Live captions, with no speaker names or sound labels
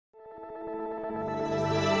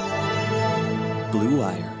Blue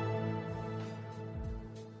Wire.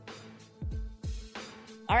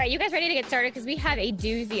 All right, you guys ready to get started? Because we have a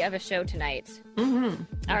doozy of a show tonight. Mm-hmm.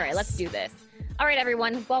 All right, let's do this. All right,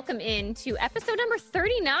 everyone, welcome in to episode number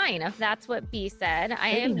 39 of That's What B Said. I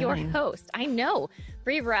am your host. I know,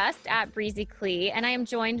 Bree Rust at Breezy Clee, and I am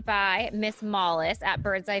joined by Miss Mollis at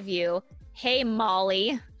Bird's Eye View. Hey,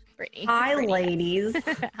 Molly. Brittany. Hi, Brittany. ladies.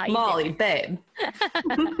 doing? Molly, babe.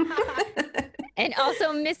 And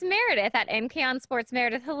also Miss Meredith at MK on Sports.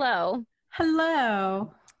 Meredith, hello.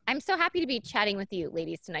 Hello. I'm so happy to be chatting with you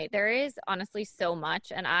ladies tonight. There is honestly so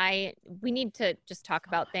much, and we need to just talk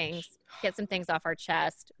about things, get some things off our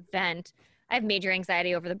chest, vent. I have major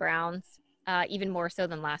anxiety over the Browns, even more so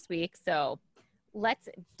than last week. So let's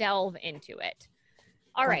delve into it.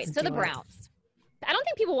 All right, so the Browns. I don't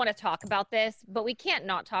think people want to talk about this, but we can't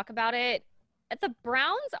not talk about it. The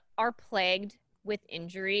Browns are plagued with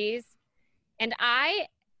injuries, and I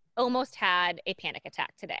almost had a panic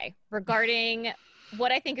attack today regarding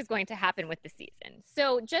what I think is going to happen with the season.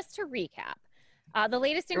 So just to recap, the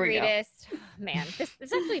latest and greatest, man, this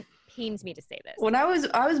actually pains me to say this. When I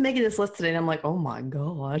was making this list today, and I'm like, oh my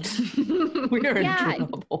God, we are in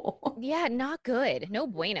trouble. Yeah, not good. No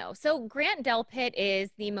bueno. So Grant Delpit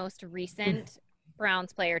is the most recent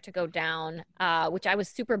Browns player to go down, which I was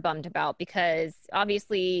super bummed about because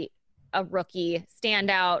obviously a rookie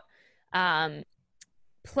standout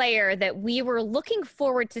player that we were looking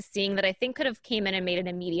forward to seeing that I think could have came in and made an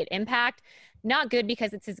immediate impact. Not good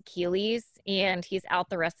because it's his Achilles and he's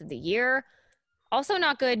out the rest of the year. Also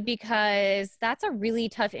not good because that's a really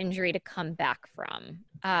tough injury to come back from.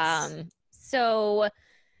 So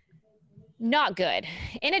not good.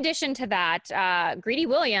 In addition to that, Greedy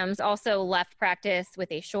Williams also left practice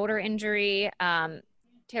with a shoulder injury.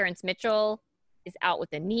 Terrence Mitchell is out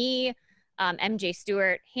with a knee. MJ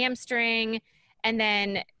Stewart, hamstring. And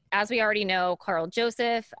then, as we already know, Carl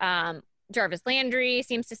Joseph, Jarvis Landry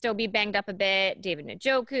seems to still be banged up a bit. David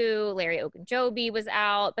Njoku, Larry Ogunjobi was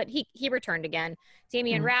out, but he returned again.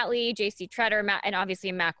 Damian Ratley, J.C. Treader, and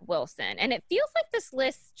obviously Mac Wilson. And it feels like this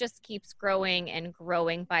list just keeps growing and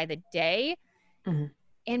growing by the day,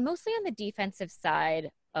 and mostly on the defensive side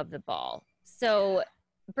of the ball. So,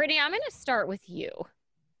 Brittany, I'm going to start with you.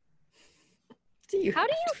 How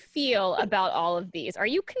do you feel about all of these? Are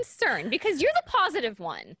you concerned? Because you're the positive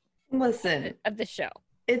one. Listen, of the show.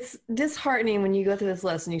 It's disheartening when you go through this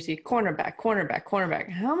list and you see cornerback.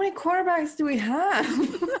 How many cornerbacks do we have?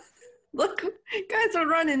 Look, guys are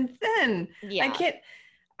running thin. Yeah. I can't.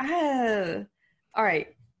 All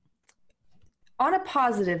right. On a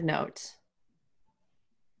positive note.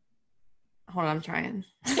 Hold on, I'm trying.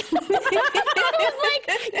 I was like,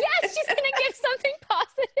 yes, she's going to give something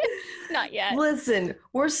positive. Not yet. Listen,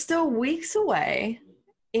 we're still weeks away.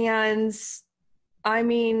 And I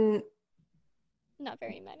mean, not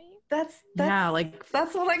very many. That's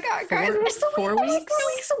what I got, guys. We're still 4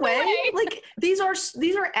 weeks away. Like these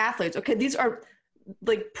are athletes. Okay, these are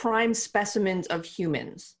like prime specimens of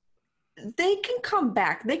humans. They can come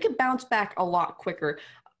back. They can bounce back a lot quicker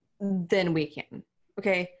than we can.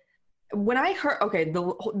 Okay. When I heard,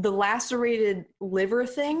 the lacerated liver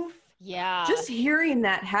thing, just hearing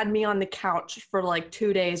that had me on the couch for like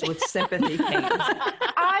 2 days with sympathy pains.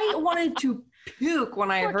 I wanted to puke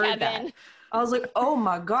when I heard that. I was like, oh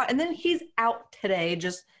my God. And then he's out today.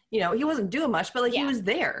 Just, he wasn't doing much, but he was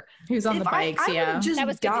there. He was on the bikes. I would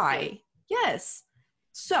just die. Yes.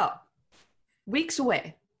 So, weeks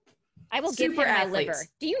away. I will give him my liver.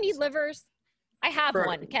 Do you need livers? I have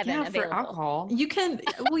one, Kevin, available. For alcohol. You can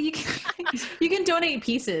donate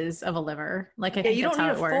pieces of a liver. Like I think you that's don't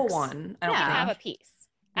how need it a full works. one. I don't have a piece.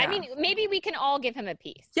 Yeah. I mean, maybe we can all give him a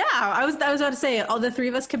piece. Yeah, I was about to say, all the three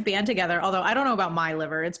of us could band together. Although I don't know about my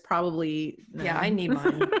liver. It's probably I need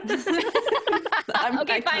mine.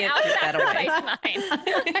 Okay, fine. I'll sacrifice mine.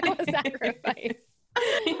 I will sacrifice.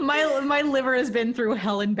 My liver has been through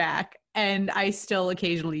hell and back, and I still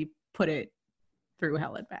occasionally put it through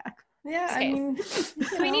hell and back. Yeah, okay. I mean,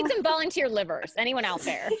 we need some volunteer livers. Anyone out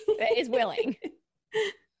there that is willing?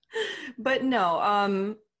 But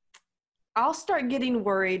no, I'll start getting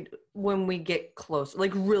worried when we get close,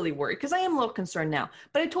 like really worried, because I am a little concerned now.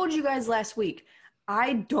 But I told you guys last week,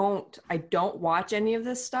 I don't watch any of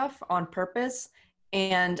this stuff on purpose,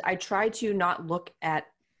 and I try to not look at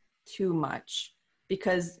too much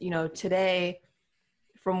because today,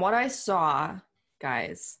 from what I saw,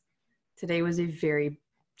 guys, today was a very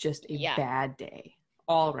bad day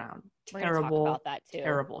all around. Terrible, talk about that too.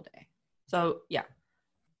 Terrible day. So yeah,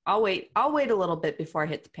 I'll wait a little bit before I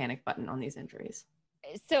hit the panic button on these injuries.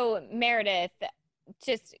 So Meredith,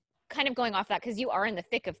 just kind of going off that, because you are in the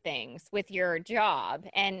thick of things with your job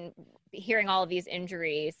and hearing all of these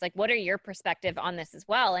injuries, like what are your perspective on this as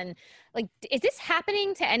well? And like, is this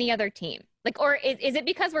happening to any other team? Like, or is it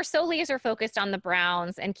because we're so laser focused on the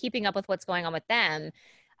Browns and keeping up with what's going on with them?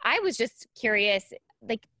 I was just curious,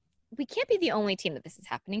 like, we can't be the only team that this is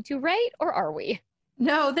happening to, right? Or are we?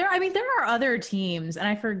 No, there are other teams, and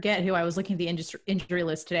I forget who. I was looking at the injury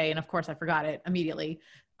list today, and of course I forgot it immediately.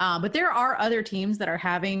 But there are other teams that are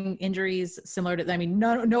having injuries similar to, I mean,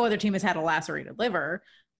 no other team has had a lacerated liver,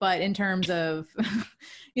 but in terms of,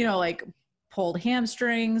 like pulled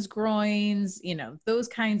hamstrings, groins, those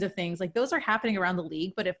kinds of things, like those are happening around the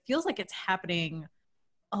league, but it feels like it's happening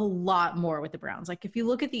a lot more with the Browns. Like if you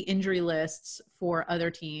look at the injury lists for other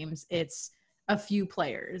teams, it's a few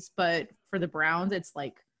players, but for the Browns, it's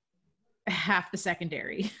like half the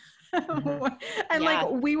secondary. Mm-hmm. And like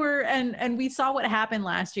we saw what happened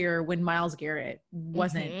last year when Myles Garrett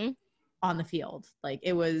wasn't on the field. Like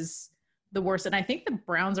it was the worst. And I think the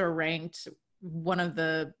Browns are ranked one of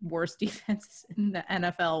the worst defenses in the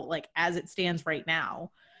NFL, like as it stands right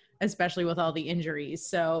now, especially with all the injuries.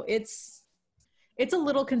 So it's a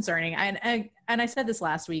little concerning. And I said this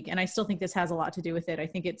last week, and I still think this has a lot to do with it. I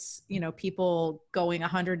think it's, people going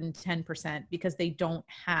 110% because they don't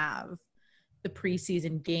have the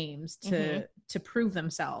preseason games to prove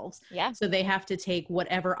themselves. Yeah. So they have to take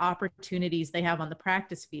whatever opportunities they have on the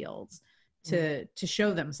practice fields to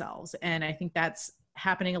show themselves. And I think that's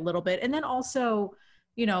happening a little bit. And then also,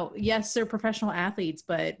 yes, they're professional athletes,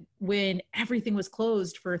 but when everything was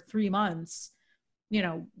closed for 3 months,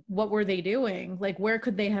 what were they doing? Like, where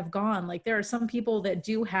could they have gone? Like, there are some people that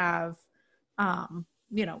do have,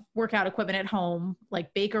 workout equipment at home.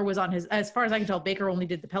 Like Baker was on as far as I can tell, Baker only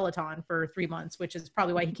did the Peloton for 3 months, which is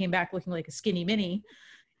probably why he came back looking like a skinny mini,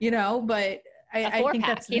 but I think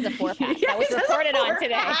that's he's a 4-pack. That was reported on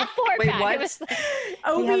today. A 4-pack. Wait, what?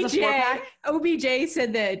 OBJ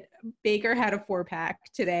said that Baker had a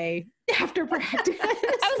 4-pack today after practice.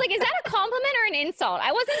 I was like, is that a compliment or an insult?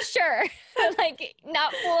 I wasn't sure. Like,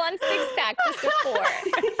 not full on 6-pack, just a 4.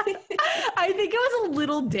 I think it was a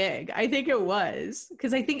little dig. I think it was.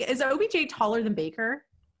 Because I think, is OBJ taller than Baker?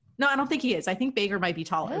 No, I don't think he is. I think Baker might be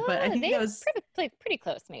taller, but I think that was pretty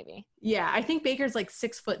close, maybe. Yeah, I think Baker's like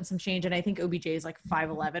 6 foot and some change, and I think OBJ is like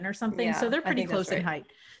 5'11" or something. Yeah, so they're pretty close in height.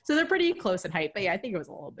 But yeah, I think it was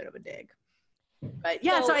a little bit of a dig. But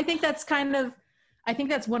yeah, so I think that's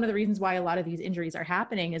one of the reasons why a lot of these injuries are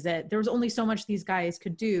happening is that there was only so much these guys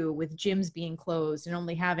could do with gyms being closed and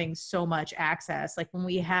only having so much access. Like when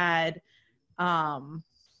we had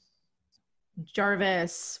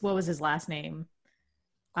Jarvis, what was his last name?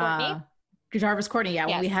 Courtney? Jarvis Courtney. Yeah.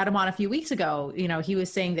 Yes. When we had him on a few weeks ago, he was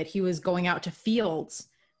saying that he was going out to fields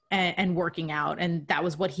and working out, and that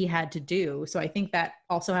was what he had to do. So I think that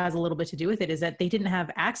also has a little bit to do with it, is that they didn't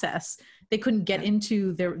have access. They couldn't get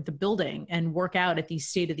into the building and work out at these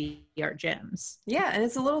state-of-the-art gyms. Yeah, and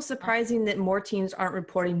it's a little surprising that more teams aren't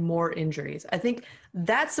reporting more injuries. I think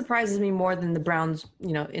that surprises me more than the Browns,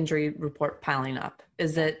 injury report piling up.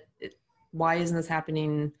 Is that why isn't this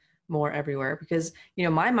happening more everywhere? Because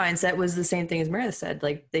my mindset was the same thing as Meredith said.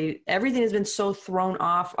 Like everything has been so thrown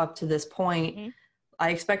off up to this point. Mm-hmm. I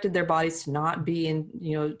expected their bodies to not be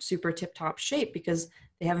in super tip top shape because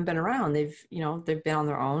they haven't been around. They've been on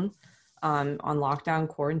their own, on lockdown,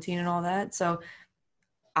 quarantine, and all that. So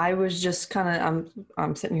I was just kind of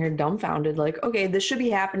I'm sitting here dumbfounded. Like, okay, this should be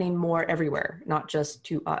happening more everywhere, not just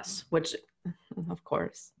to us. Which, of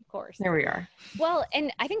course, there we are. Well,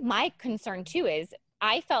 and I think my concern too is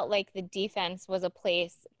I felt like the defense was a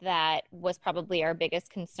place that was probably our biggest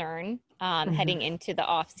concern heading into the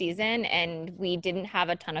off season, and we didn't have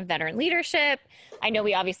a ton of veteran leadership. I know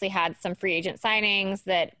we obviously had some free agent signings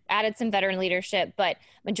that added some veteran leadership, but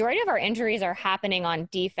majority of our injuries are happening on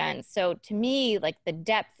defense. So to me, like the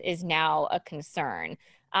depth is now a concern.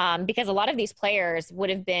 Because a lot of these players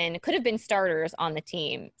could have been starters on the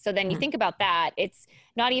team. So then you think about that, it's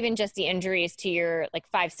not even just the injuries to your like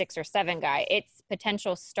 5, 6, or 7 guy. It's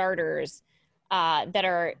potential starters that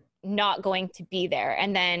are not going to be there.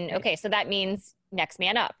 And then, okay, so that means next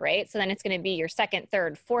man up, right? So then it's going to be your 2nd,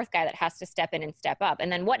 3rd, 4th guy that has to step in and step up.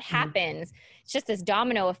 And then what happens? It's just this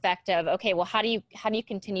domino effect of, okay, well, how do you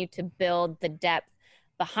continue to build the depth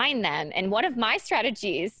behind them? And one of my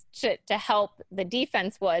strategies to help the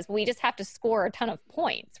defense was we just have to score a ton of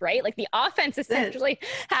points, right? Like the offense essentially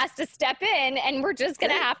has to step in, and we're just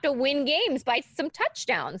going to have to win games by some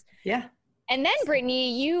touchdowns. Yeah. And then,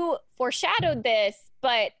 Brittany, you foreshadowed this,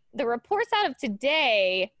 but the reports out of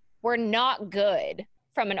today were not good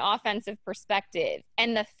from an offensive perspective.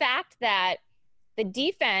 And the fact that the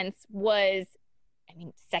defense was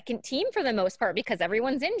second team for the most part because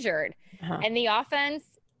everyone's injured. And the offense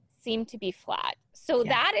seemed to be flat. So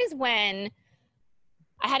that is when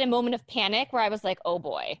I had a moment of panic where I was like, oh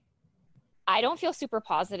boy, I don't feel super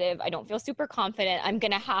positive. I don't feel super confident. I'm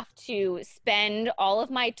going to have to spend all of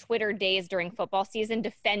my Twitter days during football season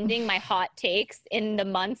defending my hot takes in the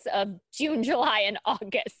months of June, July, and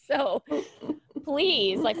August. So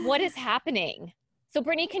please, like, what is happening? So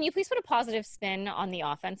Brittany, can you please put a positive spin on the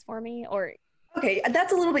offense for me? Or okay,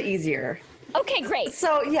 that's a little bit easier. Okay, great.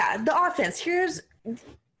 So yeah, the offense.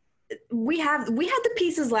 We had the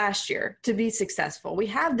pieces last year to be successful. We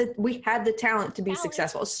had the talent to be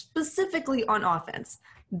successful, specifically on offense.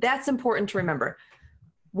 That's important to remember.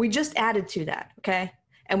 We just added to that, okay?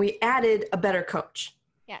 And we added a better coach.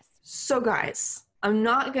 Yes. So guys, I'm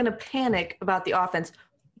not going to panic about the offense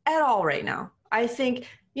at all right now. I think,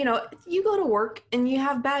 you go to work and you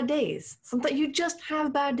have bad days. Sometimes you just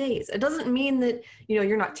have bad days. It doesn't mean that,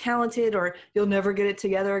 you're not talented or you'll never get it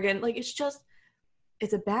together again. Like,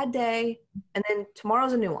 it's a bad day, and then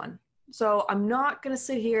tomorrow's a new one. So I'm not going to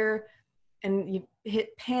sit here and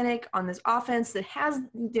hit panic on this offense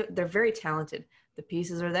they're very talented. The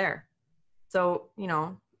pieces are there. So,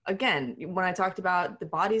 again, when I talked about the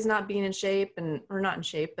bodies not being in shape or not in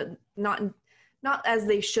shape, but not as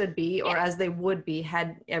they should be or as they would be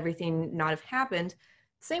had everything not have happened.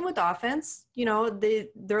 Same with offense.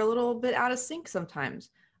 They're a little bit out of sync sometimes.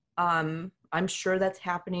 I'm sure that's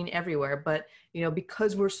happening everywhere, but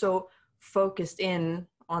because we're so focused in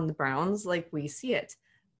on the Browns, like we see it.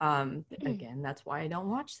 Again, that's why I don't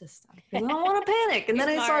watch this stuff. I don't want to panic. And then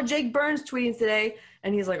I saw Jake Burns tweeting today,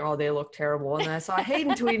 and he's like, "Oh, they look terrible." And then I saw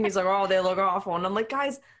Hayden tweeting, he's like, "Oh, they look awful." And I'm like,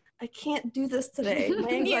 guys, I can't do this today. My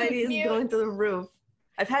anxiety is going through the roof.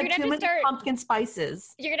 I've had too many pumpkin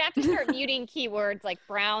spices. You're gonna have to start muting keywords like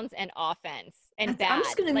Browns and offense and bad. I'm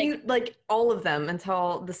just gonna mute all of them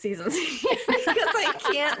until the season's because I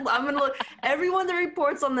can't. I'm gonna look everyone that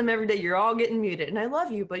reports on them every day. You're all getting muted, and I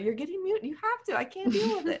love you, but you're getting muted. You have to. I can't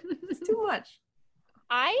deal with it. It's too much.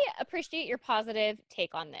 I appreciate your positive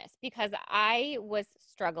take on this because I was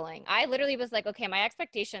struggling. I literally was like, okay, my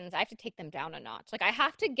expectations, I have to take them down a notch. Like I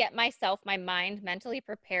have to get my mind mentally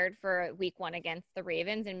prepared for week 1 against the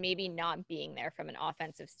Ravens and maybe not being there from an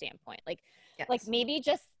offensive standpoint. Like maybe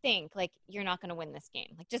just think like you're not going to win this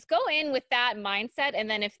game. Like just go in with that mindset. And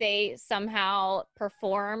then if they somehow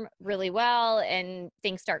perform really well and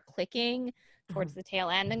things start clicking towards the tail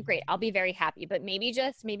end, then great. I'll be very happy. But maybe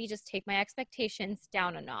just take my expectations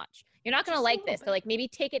down a notch. You're not going to like this, but like maybe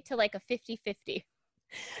take it to like a 50-50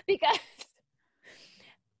 because,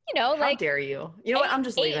 How dare you? You know what? I'm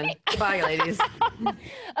just leaving. Bye, ladies.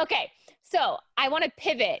 Okay. So I want to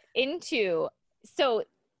pivot into,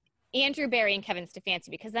 Andrew Berry and Kevin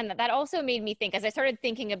Stefanski, because then that also made me think as I started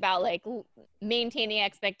thinking about like maintaining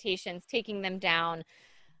expectations, taking them down.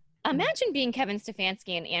 Imagine being Kevin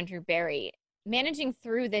Stefanski and Andrew Berry managing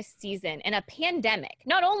through this season in a pandemic,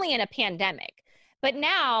 not only in a pandemic, but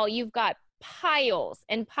now you've got piles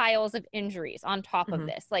and piles of injuries on top of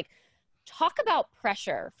this. Like, talk about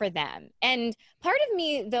pressure for them. And part of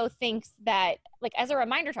me, though, thinks that, like, as a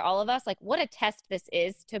reminder to all of us, like, what a test this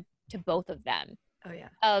is to both of them. Oh, yeah.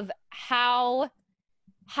 Of how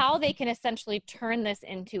they can essentially turn this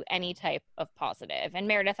into any type of positive. And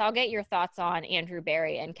Meredith, I'll get your thoughts on Andrew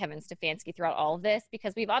Berry and Kevin Stefanski throughout all of this,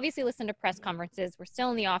 because we've obviously listened to press conferences. We're still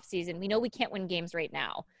in the off season. We know we can't win games right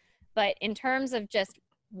now, but in terms of just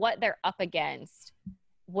what they're up against,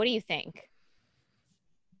 what do you think?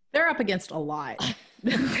 They're up against a lot.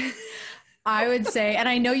 I would say, and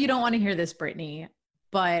I know you don't want to hear this, Brittany,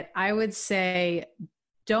 but I would say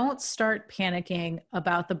don't start panicking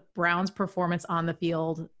about the Browns' performance on the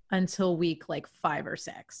field until week 5 or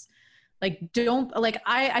 6. I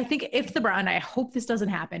think if the Browns, I hope this doesn't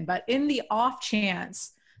happen, but in the off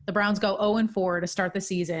chance the Browns go 0-4 to start the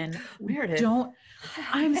season, I know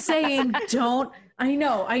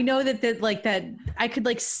that I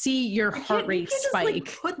could see your heart rate spike.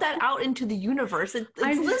 Just, put that out into the universe. It's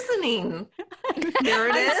listening. There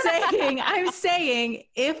it is. I'm saying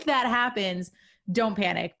if that happens, don't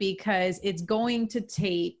panic, because it's going to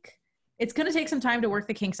take some time to work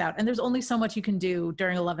the kinks out. And there's only so much you can do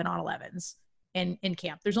during 11-on-11s in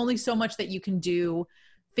camp. There's only so much that you can do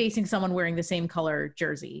facing someone wearing the same color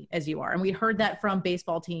jersey as you are. And we heard that from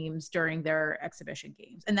baseball teams during their exhibition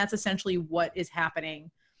games. And that's essentially what is happening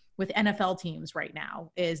with NFL teams right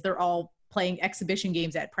now, is they're all playing exhibition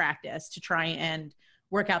games at practice to try and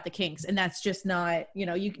work out the kinks. And that's just not, you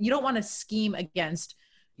don't want to scheme against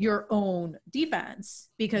your own defense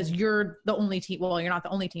because you're the only team. Well, you're not the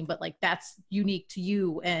only team, but that's unique to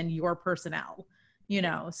you and your personnel. you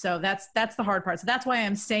know, so that's the hard part. So that's why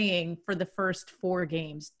I'm saying for the first 4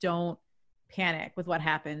 games, don't panic with what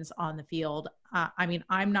happens on the field. I mean,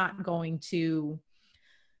 I'm not going to,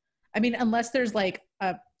 I mean, unless there's like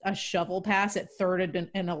a shovel pass at 3rd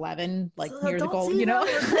and 11, like near the goal, you know,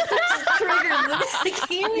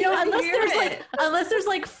 you know, unless there's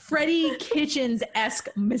like Freddie Kitchens-esque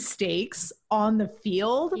mistakes on the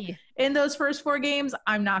field in those first 4 games,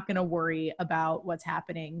 I'm not going to worry about what's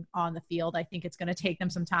happening on the field. I think it's going to take them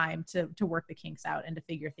some time to work the kinks out and to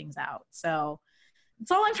figure things out. So that's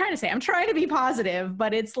all I'm trying to say. I'm trying to be positive,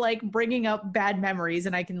 but it's like bringing up bad memories,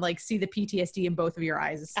 and I can like see the PTSD in both of your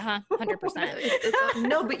eyes. 100%.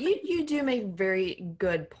 No, but you do make very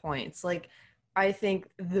good points. Like, I think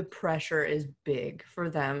the pressure is big for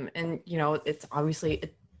them, and you know, it's obviously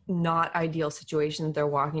not ideal situation that they're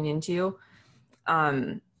walking into.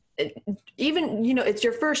 Even, you know, it's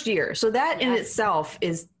your first year, so that in itself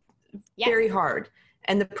is very hard.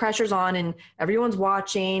 And the pressure's on, and everyone's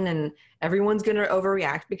watching, and everyone's going to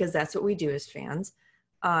overreact because that's what we do as fans.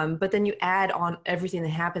 But then you add on everything that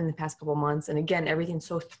happened in the past couple months, and again, everything's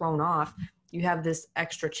so thrown off. You have this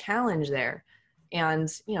extra challenge there.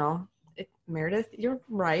 And, you know, Meredith, you're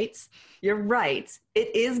right. You're right.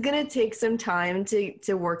 It is going to take some time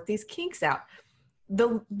to work these kinks out.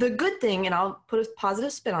 The good thing, and I'll put a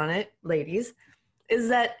positive spin on it, ladies, is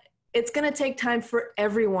that it's going to take time for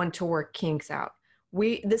everyone to work kinks out.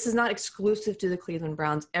 This is not exclusive to the Cleveland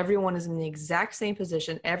Browns. Everyone is in the exact same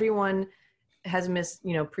position. Everyone has missed,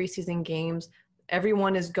 you know, preseason games.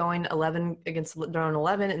 Everyone is going 11 against their own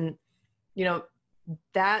 11. And, you know,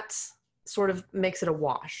 that sort of makes it a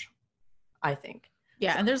wash, I think.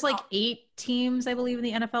 Yeah, and there's like 8 teams, I believe, in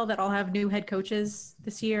the NFL that all have new head coaches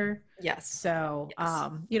this year. Yes. So,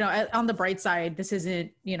 you know, on the bright side, this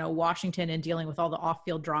isn't, you know, Washington and dealing with all the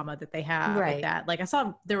off-field drama that they have with that. Like, I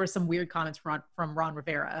saw there were some weird comments from Ron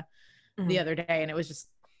Rivera the other day, and it was just,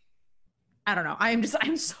 I don't know.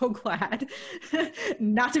 I'm so glad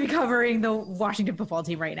not to be covering the Washington football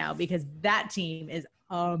team right now, because that team is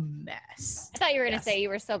a mess. I thought you were going to say you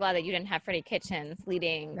were so glad that you didn't have Freddie Kitchens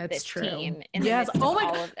leading this team. In yes. The midst oh of my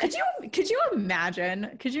all God. of this. Could you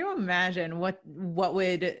imagine? Could you imagine what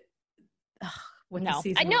would what the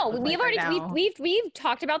season I know would look we've like already right now? we've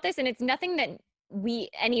talked about this, and it's nothing that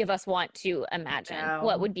any of us want to imagine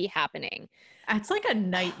what would be happening. It's like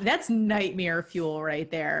that's nightmare fuel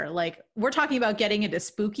right there. Like, we're talking about getting into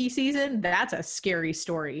spooky season. That's a scary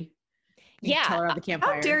story. Tell around the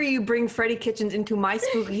campfire. How dare you bring Freddie Kitchens into my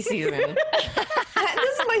spooky season?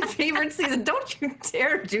 This is my favorite season. Don't you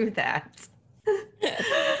dare do that.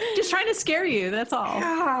 Just trying to scare you. That's all.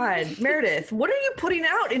 God, Meredith, what are you putting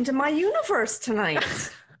out into my universe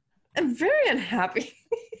tonight? I'm very unhappy.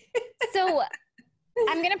 So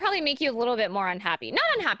I'm going to probably make you a little bit more unhappy. Not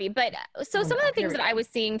unhappy, but some of the things that I was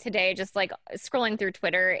seeing today, just like scrolling through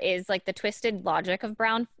Twitter, is like the twisted logic of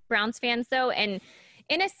Browns fans, though. And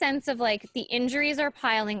in a sense of like the injuries are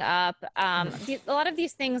piling up. A lot of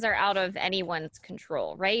these things are out of anyone's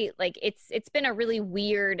control, right? Like it's been a really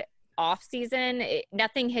weird off season.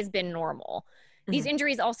 Nothing has been normal. These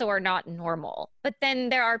injuries also are not normal. But then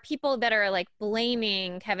there are people that are like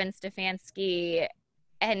blaming Kevin Stefanski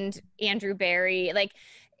and Andrew Berry. Like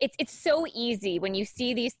it's so easy when you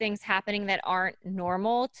see these things happening that aren't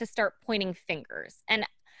normal to start pointing fingers. And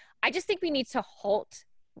I just think we need to halt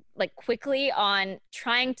like quickly on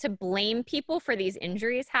trying to blame people for these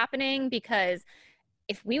injuries happening, because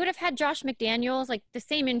if we would have had Josh McDaniels, like the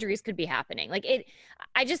same injuries could be happening. Like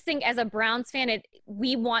I just think as a Browns fan,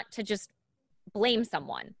 we want to just blame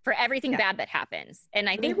someone for everything bad that happens. And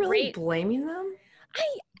I think really blaming them.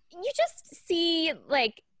 You just see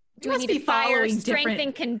like, do we need to fire strength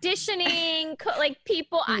and conditioning like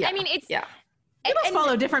people? I mean, it's You must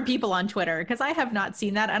follow different people on Twitter, because I have not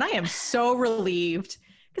seen that, and I am so relieved.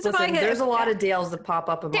 Because there's a lot of Dales that pop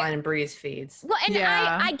up in mine and Bree's feeds. Well, and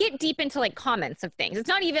I get deep into like comments of things. It's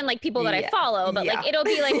not even like people that I follow, but like it'll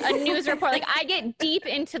be like a news report. Like I get deep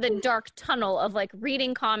into the dark tunnel of like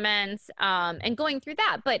reading comments and going through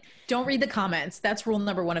that. But don't read the comments. That's rule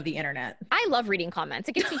number 1 of the internet. I love reading comments.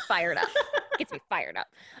 It gets me fired up.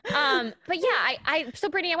 But yeah, so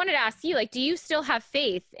Brittany, I wanted to ask you, like, do you still have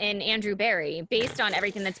faith in Andrew Berry based on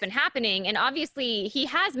everything that's been happening? And obviously he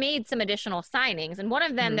has made some additional signings, and one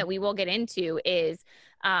of them that we will get into is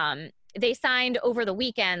they signed over the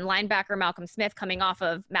weekend linebacker Malcolm Smith, coming off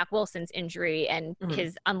of Mac Wilson's injury and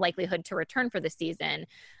his unlikelihood to return for the season.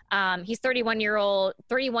 He's 31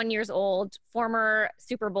 years old, former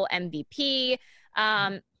Super Bowl MVP.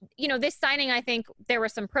 You know, this signing, I think there were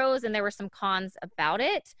some pros and there were some cons about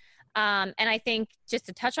it. And I think just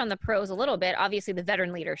to touch on the pros a little bit, obviously the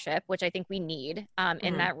veteran leadership, which I think we need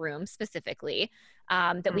in that room specifically,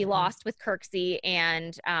 that we lost with Kirksey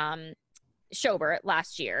and Schobert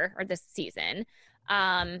last year or this season.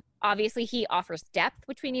 Obviously he offers depth,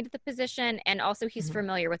 which we need at the position, and also he's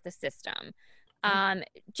familiar with the system.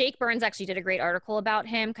 Jake Burns actually did a great article about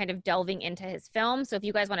him, kind of delving into his film. So if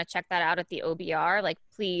you guys want to check that out at the OBR, like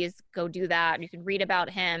please go do that. You can read about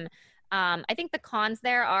him. I think the cons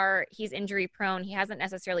there are he's injury prone. He hasn't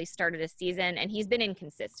necessarily started a season and he's been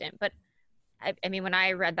inconsistent. But I mean, when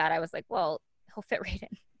I read that, I was like, well, he'll fit right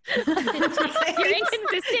in. You're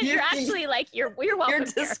inconsistent. You're actually like you're welcome. You're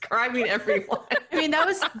describing everyone. I mean, that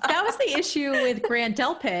was the issue with Grant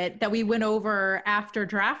Delpit that we went over after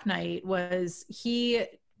draft night. Was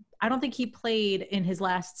I don't think he played in his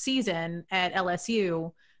last season at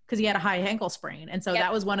LSU because he had a high ankle sprain, and so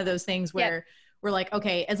that was one of those things where we're like,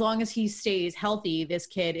 okay, as long as he stays healthy, this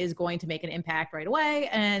kid is going to make an impact right away,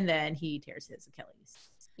 and then he tears his Achilles.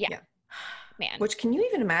 Yeah. Man. Which, can you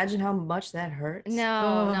even imagine how much that hurts?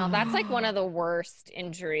 No, that's like one of the worst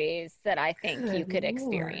injuries that I think you could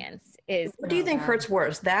experience. What do you think hurts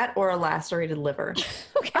worse, that or a lacerated liver?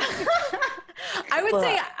 Okay. I would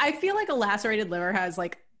say I feel like a lacerated liver has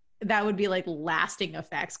like that would be like lasting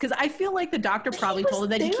effects, because I feel like the doctor probably told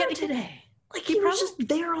him that he can't today. Like he was just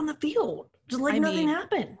there on the field, just like nothing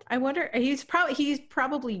happened. I wonder he's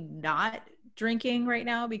probably not drinking right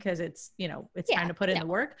now because it's time to put in the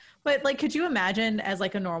work. But like, could you imagine as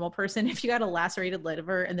like a normal person if you got a lacerated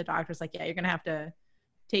liver and the doctor's like, yeah, you're gonna have to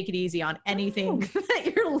take it easy on anything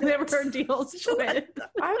that your liver deals with?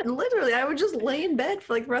 I would just lay in bed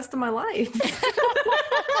for like the rest of my life. That's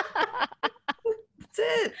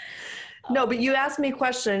it. No, but you asked me a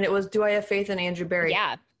question. It was, do I have faith in Andrew Berry?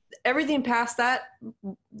 Yeah. Everything past that,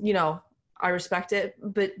 I respect it,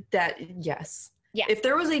 but yes. Yeah. If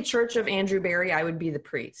there was a church of Andrew Berry, I would be the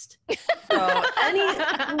priest. So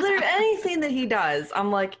anything that he does,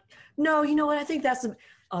 I'm like, no, you know what? I think that's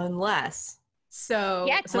unless. So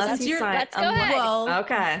let's go ahead. Well,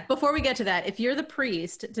 okay. Before we get to that, if you're the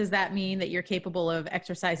priest, does that mean that you're capable of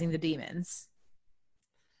exorcising the demons?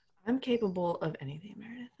 I'm capable of anything,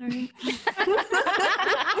 Meredith.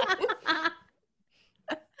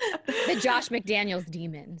 The Josh McDaniels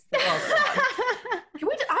demons.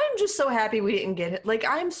 I'm just so happy we didn't get it. Like,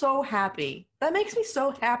 I'm so happy. That makes me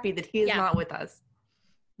so happy that he is not with us.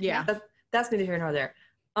 Yeah. That's neither here nor there.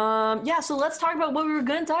 So let's talk about what we were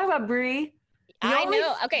going to talk about, Bree. I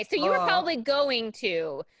know. Okay, so you were probably going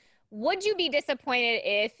to. Would you be disappointed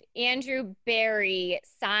if Andrew Berry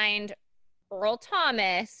signed Earl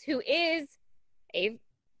Thomas, who he's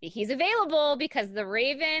available because the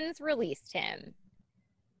Ravens released him?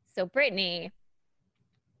 So, Brittany,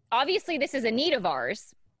 obviously this is a need of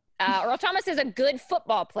ours. Earl Thomas is a good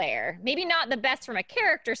football player. Maybe not the best from a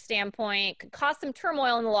character standpoint. Could cause some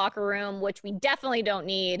turmoil in the locker room, which we definitely don't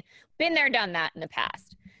need. Been there, done that in the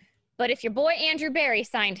past. But if your boy Andrew Berry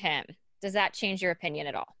signed him, does that change your opinion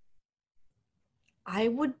at all? I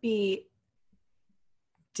would be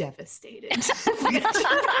devastated if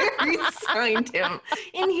Berry signed him.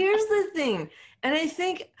 And here's the thing. And I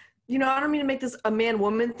think, I don't mean to make this a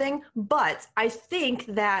man-woman thing, but I think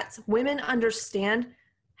that women understand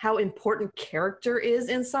how important character is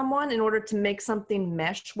in someone in order to make something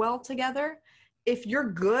mesh well together. If you're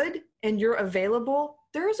good and you're available,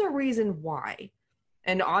 there's a reason why.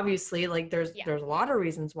 And obviously, like there's a lot of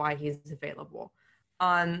reasons why he's available.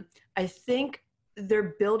 I think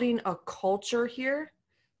they're building a culture here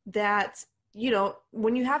that,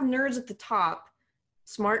 when you have nerds at the top,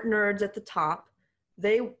 smart nerds at the top,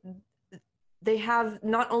 they have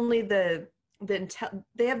not only they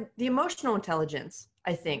have the emotional intelligence,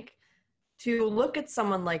 I think, to look at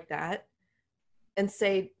someone like that and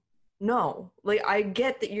say, no, like I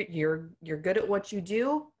get that you're good at what you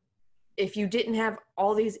do. If you didn't have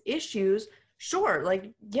all these issues, sure,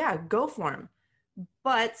 like, yeah, go for them.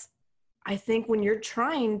 But I think when you're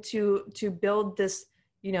trying to build this,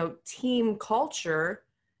 team culture,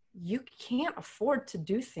 you can't afford to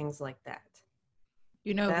do things like that.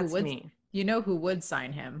 That's me. You know who would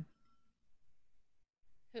sign him?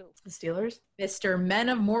 Who? The Steelers? Mr. Men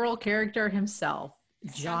of Moral Character himself,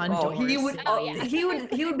 John Dorsey. He would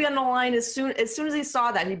be on the line as soon as he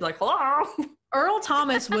saw that. He'd be like, hello. Earl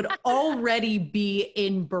Thomas would already be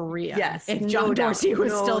in Berea if John no Dorsey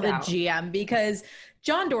was no still doubt. the GM, because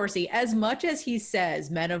John Dorsey, as much as he says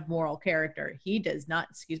men of moral character, he does not,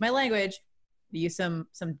 excuse my language, use some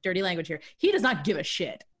dirty language here. He does not give a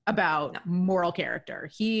shit about moral character.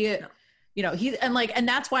 And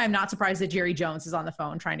that's why I'm not surprised that Jerry Jones is on the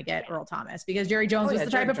phone trying to get Earl Thomas, because Jerry Jones was the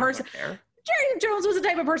type of person. Jerry Jones was the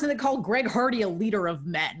type of person that called Greg Hardy a leader of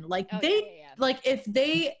men. Like like if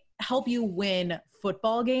they help you win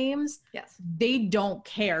football games, yes, they don't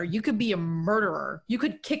care. You could be a murderer. You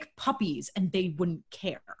could kick puppies and they wouldn't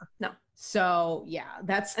care. No. So yeah,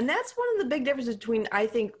 that's one of the big differences between, I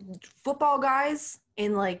think, football guys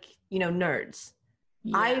and like, nerds.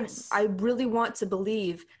 yes. I really want to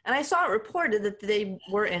believe, and I saw it reported that they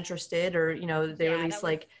were interested, or they were at least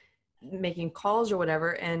like making calls or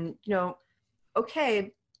whatever, and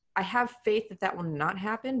okay, I have faith that will not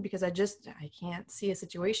happen, because I can't see a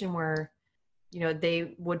situation where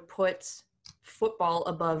they would put football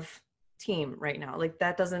above team right now. Like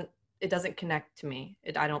it doesn't connect to me.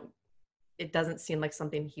 It doesn't seem like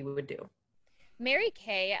something he would do. Mary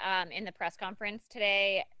Kay, in the press conference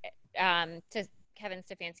today, to Kevin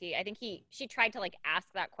Stefanski, I think she tried to like ask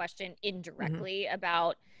that question indirectly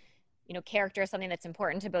about, character is something that's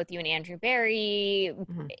important to both you and Andrew Berry.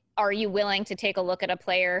 Mm-hmm. Are you willing to take a look at a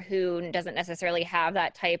player who doesn't necessarily have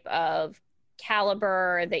that type of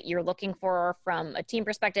caliber that you're looking for from a team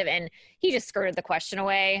perspective? And he just skirted the question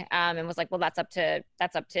away, and was like, well, that's up to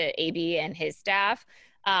AB and his staff.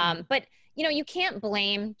 But you can't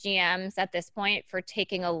blame GMs at this point for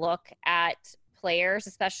taking a look at players,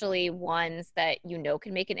 especially ones that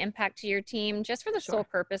can make an impact to your team, just for the sole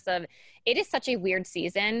purpose of, it is such a weird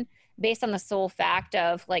season based on the sole fact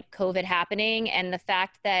of like COVID happening, and the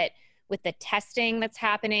fact that with the testing that's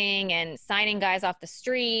happening and signing guys off the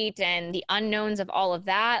street and the unknowns of all of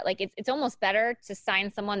that, like it's almost better to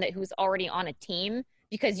sign someone who's already on a team,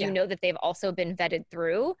 because you know that they've also been vetted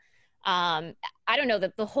through. I don't know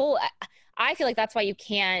that I feel like that's why you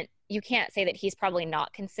can't say that he's probably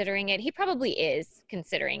not considering it. He probably is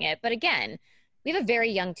considering it. But again, we have a very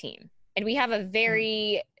young team, and we have a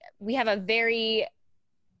very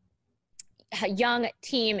young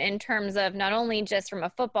team in terms of not only just from a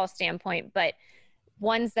football standpoint, but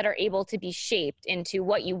ones that are able to be shaped into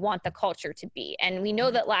what you want the culture to be. And we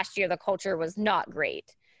know that last year the culture was not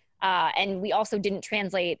great. And we also didn't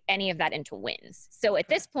translate any of that into wins. So at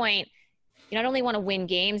this point, you not only want to win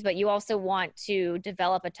games, but you also want to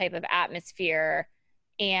develop a type of atmosphere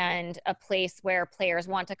and a place where players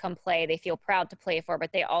want to come play, they feel proud to play for,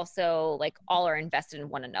 but they also like all are invested in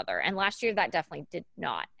one another. And last year that definitely did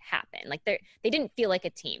not happen. Like they didn't feel like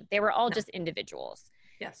a team. They were all just individuals.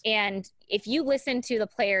 Yes. And if you listen to the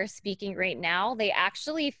players speaking right now, they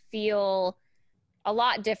actually feel a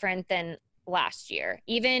lot different than last year.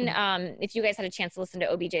 Even if you guys had a chance to listen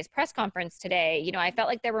to OBJ's press conference today, I felt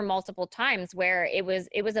like there were multiple times where it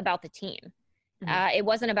was about the team. It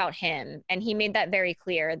wasn't about him. And he made that very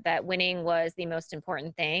clear, that winning was the most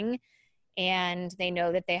important thing. And they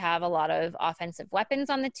know that they have a lot of offensive weapons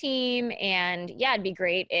on the team. And yeah, it'd be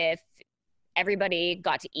great if everybody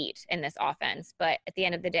got to eat in this offense. But at the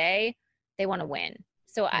end of the day, they want to win.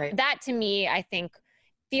 So that to me, I think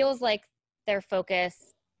feels like their focus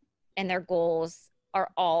and their goals are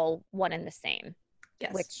all one and the same,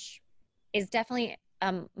 which is definitely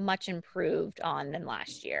much improved on than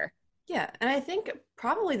last year. Yeah, and I think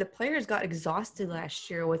probably the players got exhausted last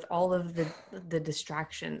year with all of the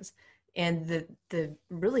distractions and the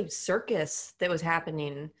really circus that was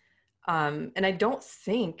happening. And I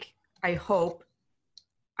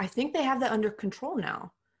think they have that under control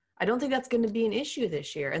now. I don't think that's going to be an issue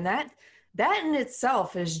this year. And that in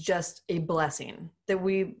itself is just a blessing, that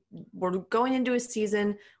we're going into a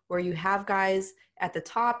season where you have guys at the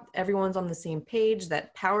top, everyone's on the same page.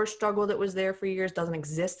 That power struggle that was there for years doesn't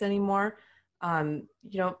exist anymore.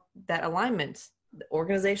 That alignment, the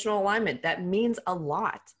organizational alignment, that means a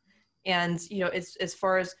lot. And, as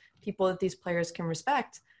far as people that these players can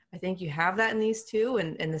respect, I think you have that in these two,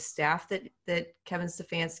 and the staff that Kevin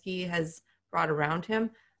Stefanski has brought around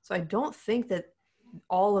him. So I don't think that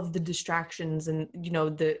all of the distractions and,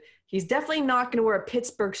 he's definitely not going to wear a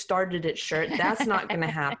Pittsburgh started it shirt. That's not going to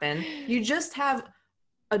happen. You just have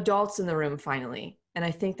adults in the room finally. And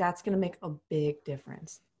I think that's going to make a big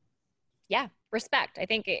difference. Yeah. Respect. I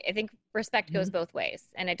think respect goes both ways.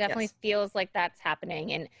 And it definitely feels like that's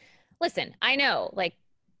happening. And listen, I know like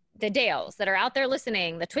the Dales that are out there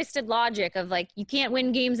listening, the twisted logic of like, you can't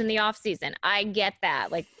win games in the off season. I get that.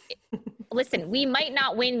 Like, listen, we might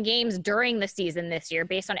not win games during the season this year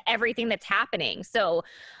based on everything that's happening. So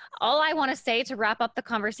all I want to say to wrap up the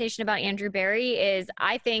conversation about Andrew Berry is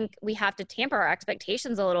I think we have to tamper our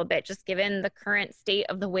expectations a little bit, just given the current state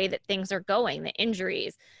of the way that things are going, the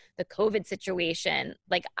injuries, the COVID situation.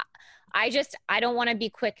 Like, I don't want to be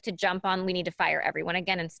quick to jump on, we need to fire everyone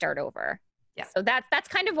again and start over. Yeah. So that's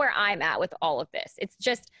kind of where I'm at with all of this. It's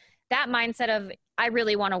just that mindset of, I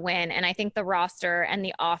really want to win. And I think the roster and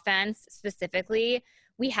the offense specifically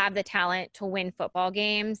we have the talent to win football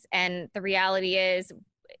games. And the reality is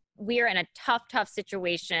we are in a tough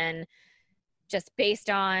situation just based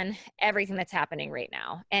on everything that's happening right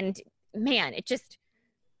now. And man, it's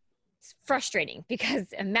frustrating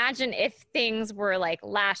because imagine if things were like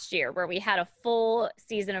last year where we had a full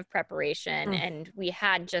season of preparation and we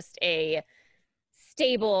had just a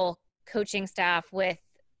stable coaching staff with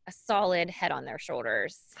a solid head on their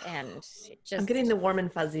shoulders. And I'm getting the warm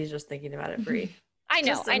and fuzzies just thinking about it, Bree. I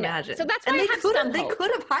know. So that's why they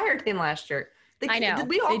could have hired him last year. I know.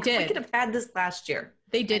 We could have had this last year.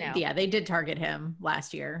 They did. Yeah, they did target him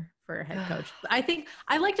last year for a head coach.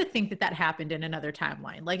 I like to think that happened in another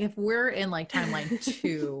timeline. Like if we're in like timeline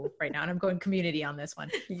 2 right now, and I'm going community on this one.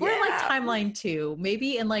 If we're in like timeline 2,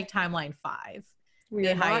 maybe in like timeline 5. We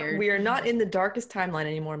are not in the darkest timeline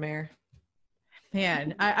anymore, Mayor.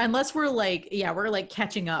 Man, unless we're like, we're like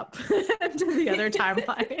catching up to the other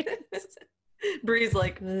timeline. Bree's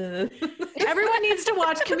like, everyone needs to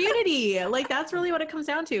watch Community. Like that's really what it comes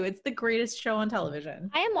down to. It's the greatest show on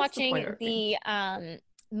television. I am watching the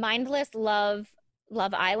Mindless Love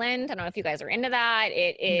Island. I don't know if you guys are into that.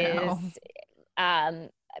 It is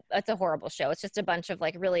it's a horrible show. It's just a bunch of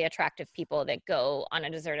like really attractive people that go on a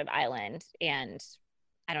deserted island and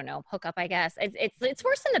I don't know, hook up, I guess. It's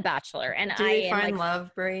worse than The Bachelor. And do they find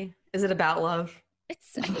love, Brie? Is it about love?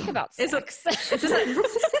 It's I think about sex.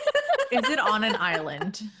 Is it on an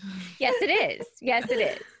island? Yes, it is. Yes, it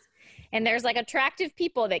is. And there's like attractive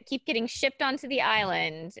people that keep getting shipped onto the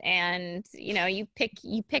island, and you know, you pick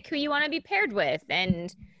who you want to be paired with,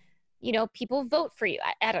 and you know, people vote for you.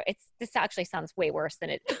 I don't. This actually sounds way worse than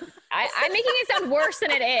it. I'm making it sound worse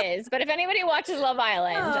than it is. But if anybody watches Love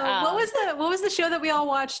Island, what was the show that we all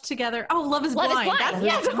watched together? Oh, Love is Blind.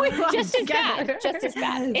 Yes, just as bad. Just as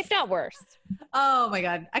bad. If not worse. Oh my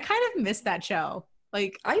God, I kind of missed that show.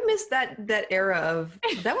 Like I missed that era of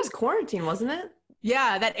that was quarantine, wasn't it?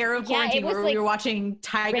 Yeah, that era of quarantine where we were watching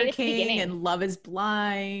Tiger right King and Love is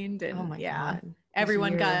Blind, and oh my God.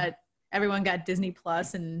 everyone got Disney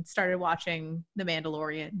Plus and started watching The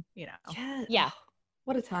Mandalorian. You know, yeah.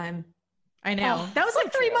 What a time! I know that was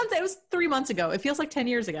like 3 months. It was 3 months ago. It feels like 10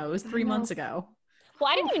 years ago. It was 3 months ago. Well,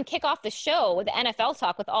 I didn't even kick off the show with the NFL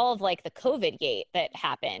talk with all of like the COVID gate that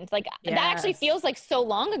happened. Like that actually feels like so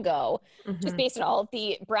long ago, just based on all of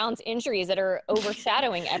the Browns injuries that are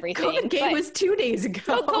overshadowing everything. COVID gate was 2 days ago.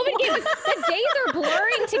 So COVID gate was, the days are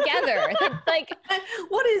blurring together. Like,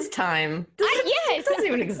 what is time? It doesn't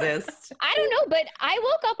even exist. I don't know, but I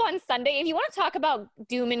woke up on Sunday. If you want to talk about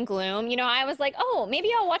doom and gloom, you know, I was like, oh, maybe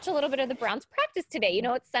I'll watch a little bit of the Browns practice today. You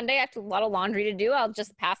know, it's Sunday. I have a lot of laundry to do. I'll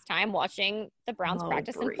just pass time watching the Browns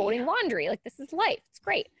practice and folding laundry. Like, this is life. It's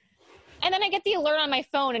great. And then I get the alert on my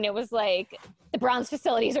phone and it was like, the Browns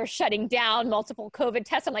facilities are shutting down, multiple COVID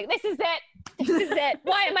tests. I'm like, this is it. This is it.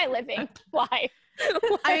 Why am I living? Why?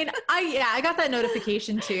 I mean, I got that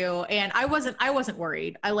notification too. And I wasn't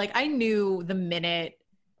worried. I knew the minute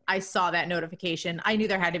I saw that notification, I knew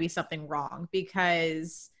there had to be something wrong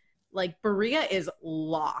because like Berea is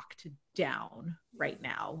locked down right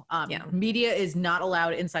now. Media is not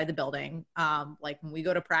allowed inside the building. Like when we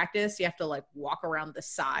go to practice, you have to like walk around the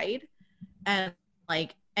side and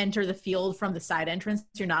like enter the field from the side entrance.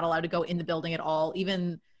 You're not allowed to go in the building at all.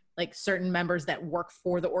 Even like certain members that work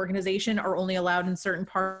for the organization are only allowed in certain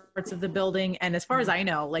parts of the building. And as far as I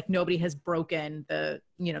know, like nobody has broken the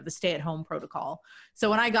stay-at-home protocol. So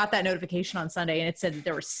when I got that notification on Sunday and it said that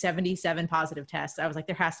there were 77 positive tests, I was like,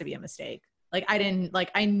 there has to be a mistake. Like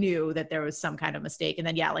I knew that there was some kind of mistake. And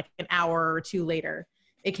then like an hour or two later,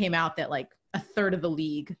 it came out that like a third of the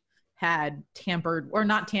league had tampered or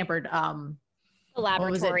not tampered.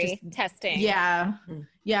 Laboratory testing. Yeah.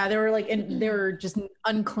 They were just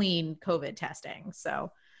unclean COVID testing.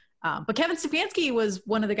 So, but Kevin Stefanski was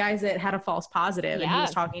one of the guys that had a false positive. And he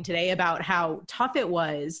was talking today about how tough it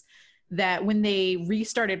was that when they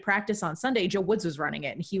restarted practice on Sunday, Joe Woods was running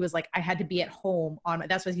it. And he was like, I had to be at home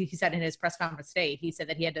that's what he said in his press conference today. He said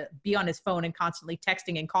that he had to be on his phone and constantly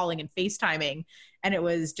texting and calling and FaceTiming. And it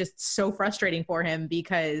was just so frustrating for him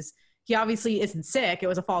because he obviously isn't sick. It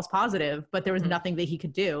was a false positive, but there was nothing that he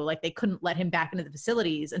could do. Like they couldn't let him back into the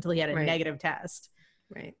facilities until he had a negative test.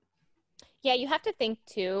 Right. Yeah. You have to think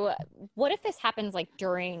too, what if this happens like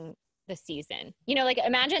during the season? You know, like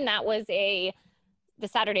imagine that was the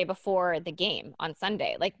Saturday before the game on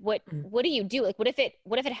Sunday. Like what do you do? Like what if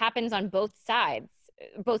it happens on both sides,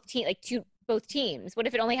 both teams? What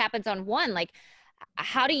if it only happens on one? Like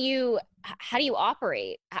how do you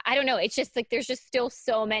operate? I don't know. It's just like there's just still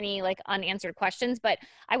so many like unanswered questions, but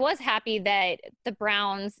I was happy that the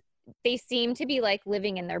Browns, they seem to be like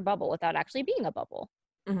living in their bubble without actually being a bubble.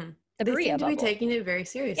 the They seem Berea to be bubble. taking it very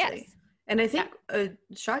seriously. Yes. And I think,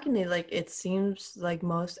 shockingly, like it seems like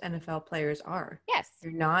most NFL players are. Yes.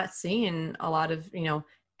 You're not seeing a lot of,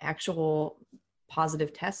 actual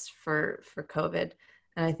positive tests for COVID.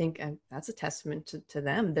 And I think that's a testament to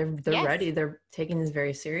them. They're Yes. ready. They're taking this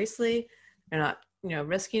very seriously. They're not,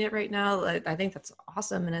 risking it right now. I think that's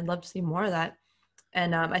awesome. And I'd love to see more of that.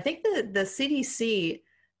 And I think the CDC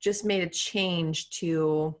just made a change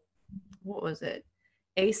to, what was it?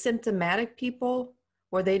 Asymptomatic people,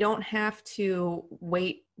 where they don't have to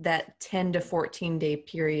wait that 10 to 14 day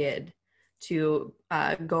period to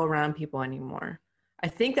go around people anymore. I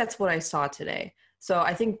think that's what I saw today. So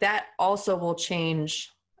I think that also will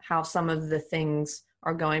change how some of the things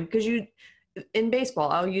are going, because in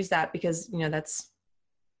baseball, I'll use that because, that's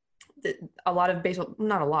a lot of baseball,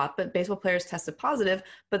 not a lot, but baseball players tested positive,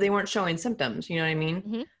 but they weren't showing symptoms. You know what I mean?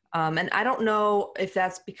 Mm-hmm. And I don't know if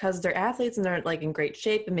that's because they're athletes and they're like in great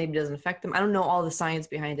shape and maybe it doesn't affect them. I don't know all the science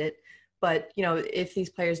behind it, but if these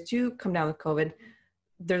players do come down with COVID,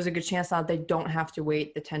 there's a good chance now they don't have to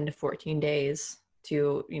wait the 10 to 14 days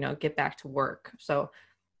to, get back to work. So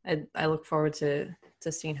I look forward to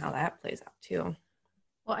seeing how that plays out too.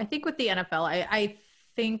 Well, I think with the NFL, I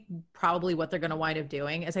think probably what they're going to wind up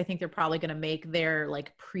doing is I think they're probably going to make their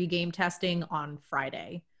like pregame testing on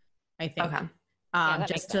Friday. I think. Okay.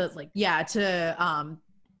 Just to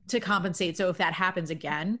compensate. So if that happens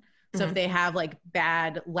again, so if they have like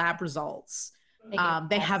bad lab results,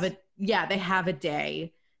 they have a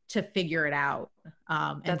day to figure it out.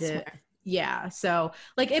 So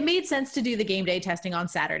like it made sense to do the game day testing on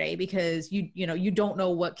Saturday because you don't know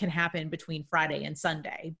what can happen between Friday and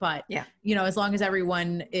Sunday, but as long as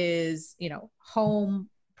everyone is, home,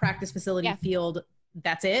 practice facility, field,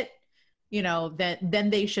 that's it. Then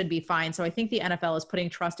they should be fine. So I think the NFL is putting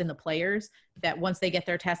trust in the players that once they get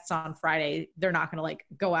their tests on Friday, they're not going to like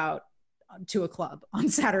go out to a club on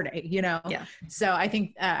Saturday, So I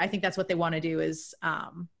think that's what they want to do is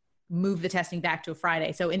move the testing back to a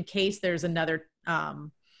Friday. So in case there's another,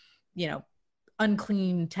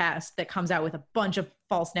 unclean test that comes out with a bunch of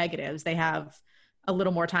false negatives, they have a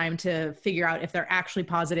little more time to figure out if they're actually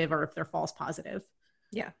positive or if they're false positive.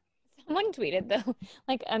 Yeah. Someone tweeted though,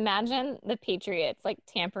 like imagine the Patriots like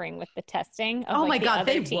tampering with the testing of, oh like, my the God,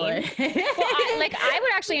 other they team. would. I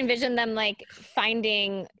would actually envision them like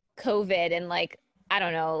finding COVID and like, I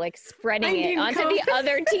don't know, like spreading it onto the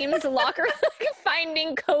other team's locker, like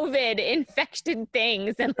finding COVID infected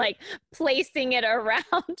things and like placing it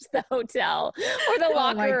around the hotel or the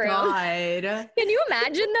locker room. God. Can you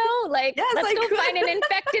imagine though? Like, yes, let's go find an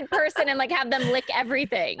infected person and like have them lick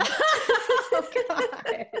everything. Oh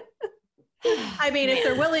God. I mean,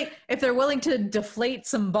 if they're willing to deflate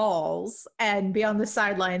some balls and be on the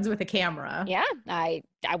sidelines with a camera. Yeah, I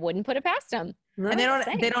wouldn't put it past them. And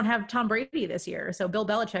they don't have Tom Brady this year. So Bill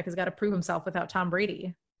Belichick has got to prove himself without Tom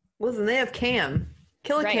Brady. Listen, they have Cam.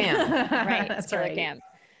 Killer Cam. Right. That's Killer right. Cam.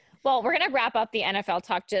 Well, we're going to wrap up the NFL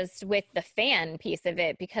talk just with the fan piece of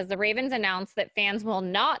it because the Ravens announced that fans will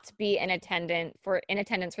not be in attendance for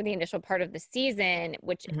the initial part of the season,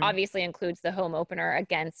 which obviously includes the home opener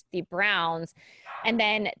against the Browns. And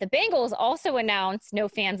then the Bengals also announced no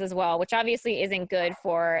fans as well, which obviously isn't good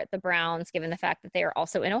for the Browns given the fact that they are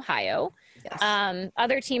also in Ohio. Yes.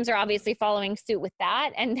 Other teams are obviously following suit with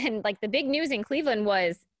that. And then like the big news in Cleveland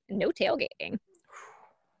was no tailgating.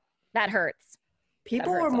 That hurts.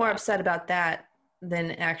 People were more upset about that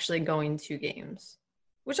than actually going to games,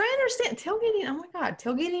 which I understand. Tailgating, oh my God,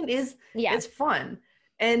 tailgating is fun.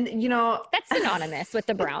 And, that's synonymous with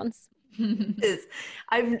the Browns.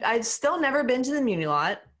 I've still never been to the Muni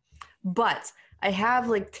Lot, but I have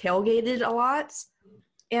like tailgated a lot.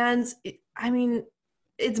 And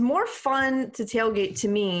it's more fun to tailgate to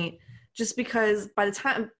me just because by the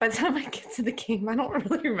time I get to the game, I don't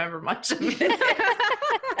really remember much of it.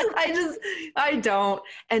 I don't.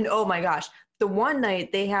 And oh my gosh, the one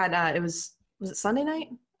night they had, was it Sunday night?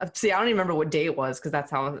 See, I don't even remember what day it was because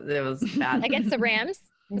that's how it was bad. Against the Rams?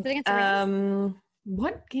 Was it against the Rams?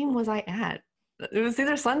 What game was I at? It was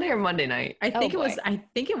either Sunday or Monday night. I think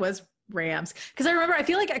it was Rams. Because I remember, I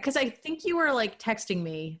think you were like texting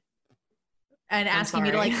me and asking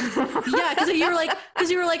me to like, because you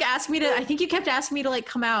were like asking me to, I think you kept asking me to like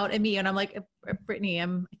come out and meet, and I'm like, Brittany, I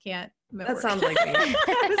can't. That sounds like me.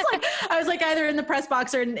 I was like either in the press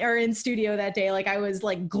box or in studio that day. Like I was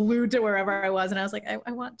like glued to wherever I was, and I was like,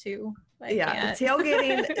 I want to.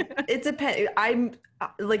 Tailgating. It depends. I'm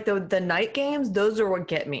like the night games. Those are what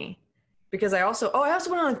get me, because I also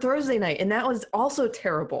went on a Thursday night, and that was also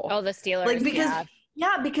terrible. Oh, the Steelers.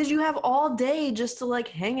 Because you have all day just to like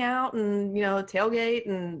hang out and tailgate,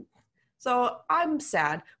 and So I'm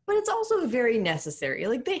sad, but it's also very necessary.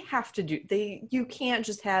 Like they have to you can't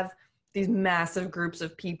just have these massive groups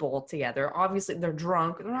of people together. Obviously they're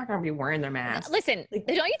drunk. They're not going to be wearing their masks. Listen, don't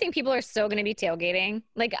you think people are still going to be tailgating?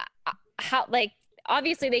 Like how, like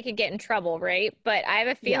obviously they could get in trouble, right? But I have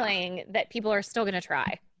a feeling that people are still going to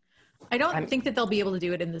try. I don't think that they'll be able to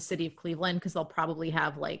do it in the city of Cleveland because they'll probably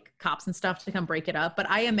have like cops and stuff to come break it up. But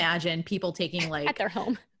I imagine people taking like at their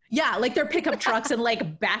home. Yeah, like their pickup trucks and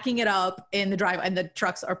like backing it up in the drive, and the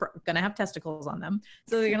trucks are gonna have testicles on them,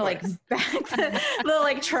 so they're gonna like back the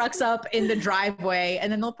like trucks up in the driveway,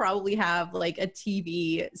 and then they'll probably have like a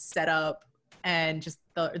TV set up, and just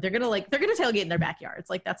they're gonna tailgate in their backyards.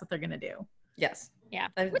 Like that's what they're gonna do. Yes. Yeah,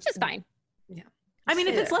 which is fine. Yeah. I mean,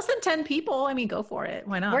 if it's less than 10 people, I mean, go for it.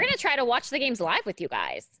 Why not? We're gonna try to watch the games live with you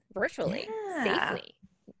guys virtually, safely.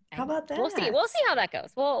 How about that? We'll see how that goes.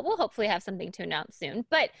 We'll hopefully have something to announce soon.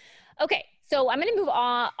 But okay, so I'm going to move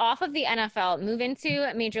off of the NFL, move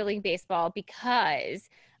into Major League Baseball because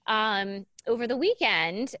over the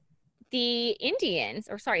weekend, the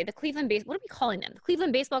Cleveland what are we calling them? The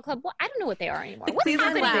Cleveland Baseball Club? Well, I don't know what they are anymore. What's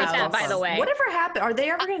happening with that, by the way? Whatever happened? Are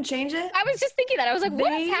they ever going to change it? I was just thinking that. I was like,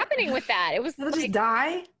 what is happening with that? It was They'll just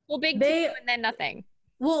die? Well, big team and then nothing.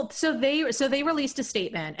 Well, so they released a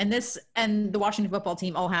statement, and this and the Washington football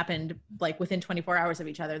team all happened like within 24 hours of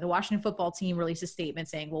each other. The Washington football team released a statement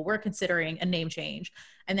saying, well, we're considering a name change.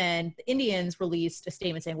 And then the Indians released a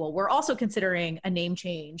statement saying, well, we're also considering a name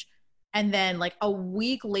change. And then like a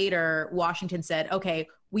week later, Washington said, okay,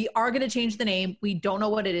 we are going to change the name. We don't know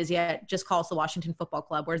what it is yet. Just call us the Washington Football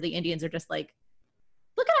Club, whereas the Indians are just like,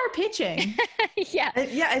 look at our pitching.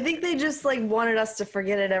 I think they just like wanted us to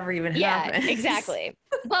forget it ever even happened. Yeah, exactly.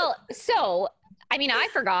 Well, so, I mean, I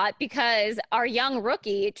forgot because our young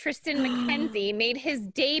rookie, Tristan McKenzie, made his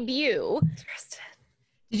debut. Tristan.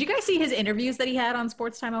 Did you guys see his interviews that he had on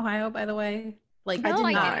Sports Time Ohio, by the way? Like, no,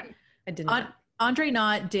 I did not. Andre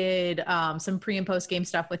Knott did some pre and post game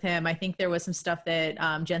stuff with him. I think there was some stuff that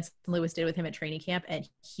Jensen Lewis did with him at training camp, and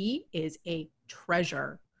he is a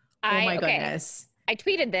treasure. Oh my goodness. I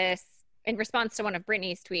tweeted this in response to one of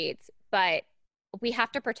Brittany's tweets, but we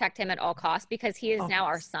have to protect him at all costs because he is now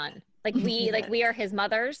our son. Like we are his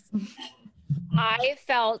mothers. I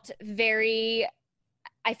felt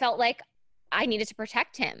like I needed to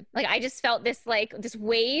protect him. Like I just felt this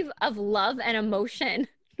wave of love and emotion.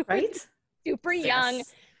 Right? Super young,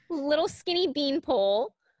 little skinny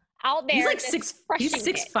beanpole out there. He's like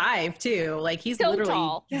 6'5" too. Like he's so literally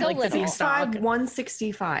tall, so like little. 6'5",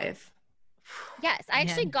 165. Yes, I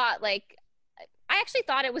actually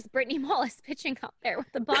thought it was Brittany Wallace pitching out there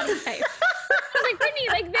with the body type. I was like, Brittany,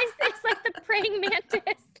 like this is like the praying mantis.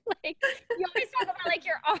 Like you always talk about like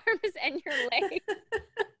your arms and your legs.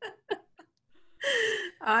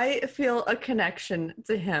 I feel a connection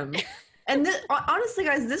to him. And honestly,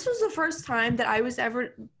 guys, this was the first time that I was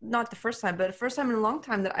not the first time, but the first time in a long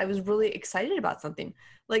time that I was really excited about something.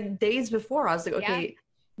 Like days before, I was like, okay,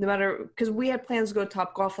 no matter, because we had plans to go to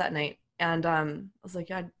Topgolf that night. And I was like,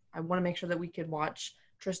 yeah, I want to make sure that we could watch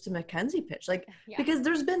Tristan McKenzie pitch. Like, because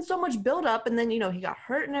there's been so much buildup, and then, he got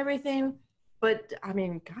hurt and everything. But, I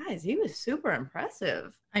mean, guys, he was super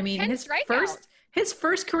impressive. I mean, his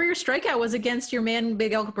first career strikeout was against your man,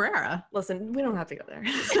 Miguel Cabrera. Listen, we don't have to go there.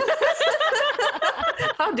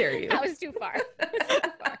 How dare you? That was too far.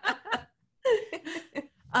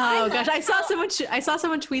 Oh, gosh. I saw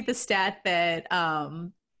someone tweet the stat that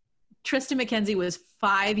Tristan McKenzie was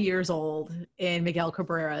 5 years old in Miguel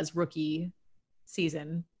Cabrera's rookie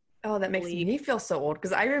season. Oh, that makes me feel so old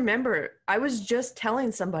because I remember I was just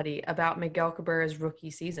telling somebody about Miguel Cabrera's rookie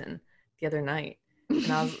season the other night.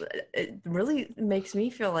 And it really makes me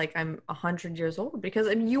feel like I'm 100 years old because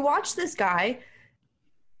I mean, you watch this guy.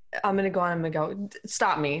 I'm going to go on Miguel.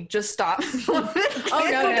 Stop me. Just stop. No.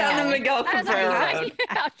 Miguel Cabrera.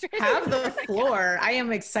 Have the floor. I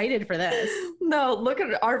am excited for this. No, look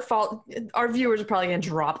at our fault. Our viewers are probably going to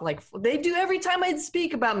drop like they do every time I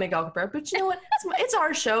speak about Miguel Cabrera. But you know what? It's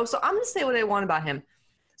our show, so I'm going to say what I want about him.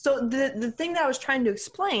 So the thing that I was trying to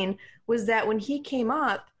explain was that when he came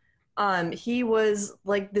up, he was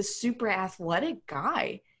like this super athletic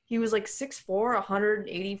guy. He was like 6'4",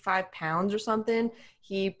 185 pounds or something.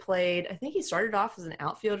 He played, I think he started off as an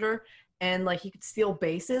outfielder and like he could steal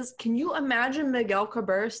bases. Can you imagine Miguel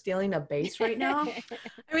Cabrera stealing a base right now? I mean,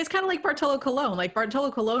 it's kind of like Bartolo Colon. Like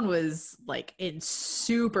Bartolo Colon was like in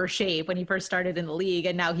super shape when he first started in the league,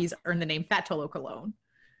 and now he's earned the name Fatolo Colon.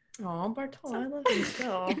 Oh, Bartolo, I love him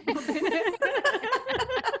still.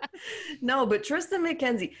 No, but Tristan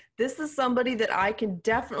McKenzie, this is somebody that I can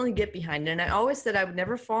definitely get behind. And I always said I would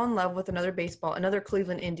never fall in love with another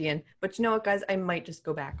Cleveland Indian. But you know what, guys? I might just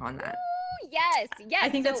go back on that. Yes. I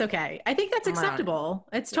think that's okay. I think that's I'm around it. acceptable.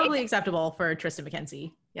 It's totally acceptable for Tristan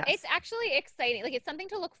McKenzie. Yes. It's actually exciting. Like, it's something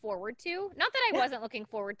to look forward to. Not that I wasn't looking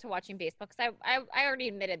forward to watching baseball, because I already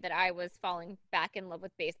admitted that I was falling back in love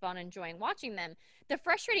with baseball and enjoying watching them. The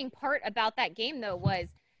frustrating part about that game, though, was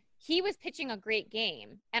he was pitching a great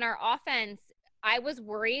game, and our offense, I was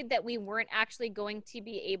worried that we weren't actually going to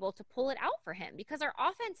be able to pull it out for him, because our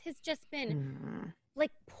offense has just been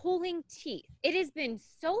like pulling teeth. It has been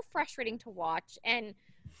so frustrating to watch. And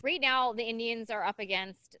right now the Indians are up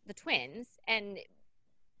against the Twins, and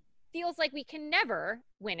feels like we can never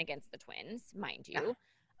win against the Twins, mind you.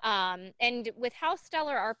 And with how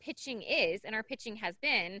stellar our pitching is, and our pitching has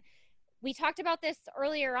been, we talked about this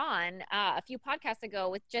earlier on a few podcasts ago,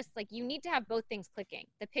 with just like, you need to have both things clicking,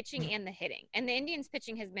 the pitching and the hitting. And the Indians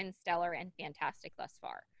pitching has been stellar and fantastic thus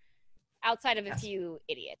far, outside of a few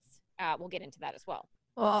idiots. We'll get into that as well.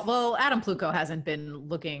 Well, Adam Pluko hasn't been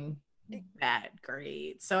looking that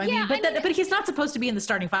great. So I mean, but he's not supposed to be in the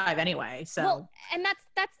starting five anyway. So well, and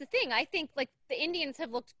that's the thing. I think like the Indians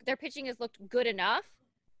their pitching has looked good enough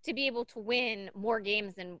to be able to win more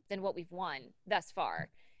games than what we've won thus far.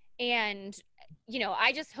 And you know,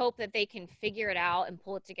 I just hope that they can figure it out and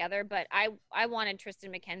pull it together. But I wanted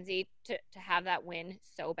Tristan McKenzie to have that win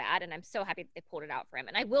so bad, and I'm so happy that they pulled it out for him.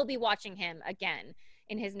 And I will be watching him again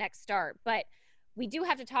in his next start. But we do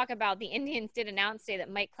have to talk about, the Indians did announce today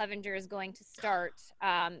that Mike Clevenger is going to start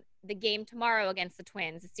the game tomorrow against the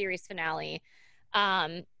Twins, the series finale.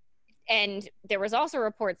 And there was also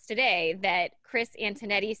reports today that Chris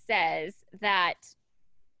Antonetti says that,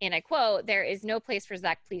 and I quote, there is no place for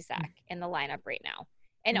Zach Plesac in the lineup right now.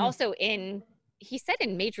 And also he said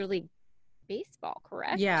in Major League Baseball,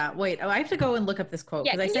 correct? Yeah. Wait. I have to go and look up this quote.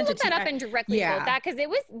 Yeah, can you look that up and directly quote that? Because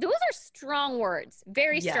those are strong words,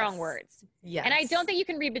 very strong words. Yes. And I don't think you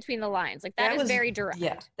can read between the lines. Like that is very direct.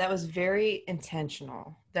 Yeah, that was very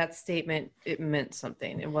intentional. That statement, it meant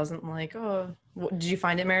something. It wasn't like, oh, did you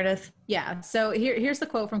find it, Meredith? Yeah. So here's the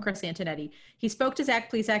quote from Chris Antonetti. He spoke to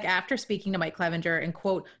Zach Plesac after speaking to Mike Clevenger and,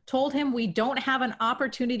 quote, told him we don't have an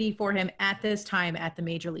opportunity for him at this time at the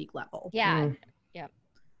major league level. Yeah.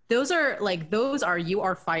 Those are you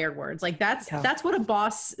are fired words. Like that's what a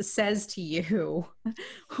boss says to you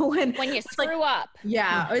when you screw up.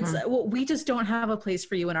 Yeah. It's well, we just don't have a place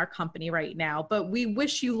for you in our company right now, but we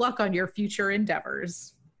wish you luck on your future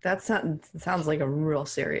endeavors. That sounds like a real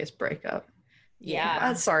serious breakup. Yeah.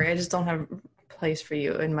 I'm sorry. I just don't have a place for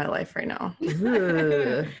you in my life right now. I'm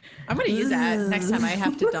going to use that next time I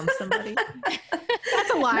have to dump somebody.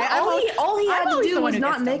 That's a lie. All he had to do was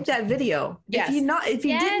not make that video. Yes. If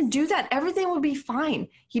he didn't do that, everything would be fine.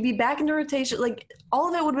 He'd be back into rotation. Like all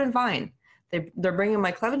of it would have been fine. They're bringing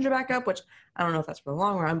Mike Clevenger back up, which I don't know if that's for the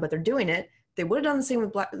long run, but they're doing it. They would have done the same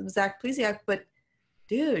with Zach Plesac, but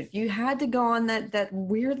dude, you had to go on that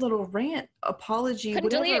weird little rant apology. Couldn't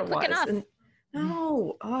delete it quick enough.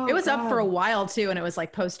 No. Oh, it was up for a while too, and it was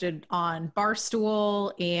like posted on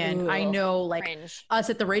Barstool, and I know like Cringe. us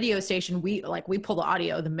at the radio station, we pulled the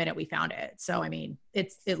audio the minute we found it. So I mean,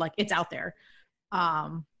 it's out there.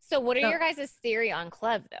 So what are your guys' theory on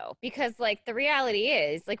Clev though? Because like the reality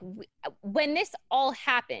is like when this all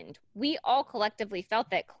happened, we all collectively felt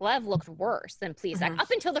that Clev looked worse than Plesac up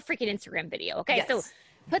until the freaking Instagram video. Okay. Yes. So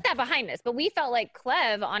put that behind us, but we felt like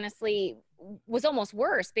Clev honestly was almost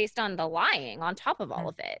worse based on the lying on top of all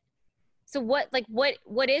of it. So what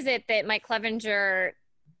is it that Mike Clevenger,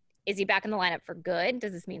 is he back in the lineup for good?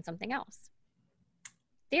 Does this mean something else?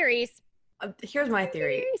 Theories. Here's my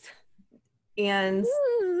theory. And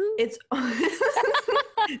it's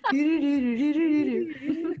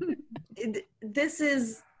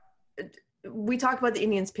we talked about the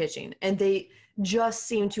Indians pitching, and they just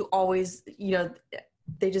seem to always,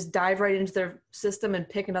 they just dive right into their system and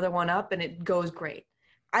pick another one up, and it goes great.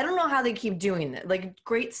 I don't know how they keep doing that. Like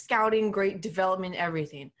great scouting, great development,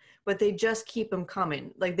 everything, but they just keep them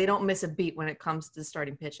coming. Like they don't miss a beat when it comes to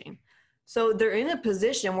starting pitching. So they're in a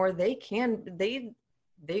position where they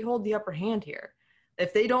hold the upper hand here.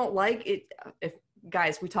 If they don't like it,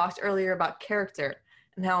 guys, we talked earlier about character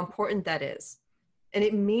and how important that is, and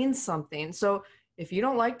it means something. So if you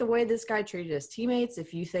don't like the way this guy treated his teammates,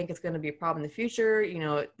 if you think it's going to be a problem in the future,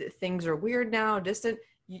 things are weird now, distant,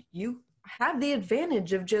 you have the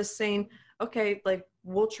advantage of just saying, okay, like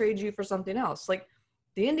we'll trade you for something else. Like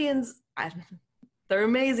the Indians, they're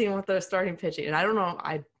amazing with their starting pitching. And I don't know,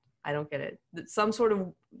 I don't get it. Some sort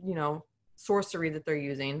of, sorcery that they're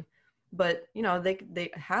using, but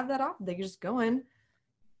they have that option. They can just go in,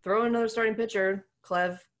 throw another starting pitcher,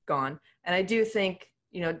 Clev gone. And I do think,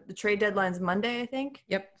 the trade deadline's Monday, I think.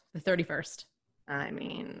 Yep. The 31st. I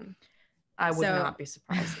mean, I would not be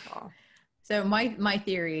surprised at all. So my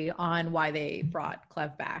theory on why they brought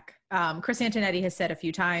Clev back. Chris Antonetti has said a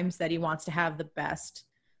few times that he wants to have the best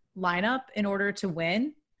lineup in order to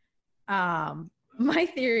win. My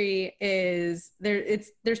theory is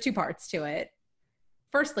there's two parts to it.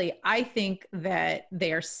 Firstly, I think that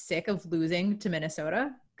they are sick of losing to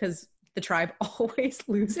Minnesota because the Tribe always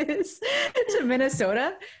loses to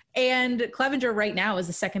Minnesota. And Clevenger right now is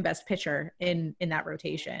the second best pitcher in that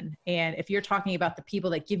rotation. And if you're talking about the people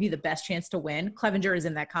that give you the best chance to win, Clevenger is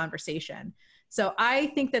in that conversation. So I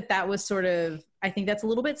think that was I think that's a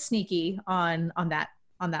little bit sneaky on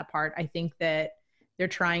that part. I think that they're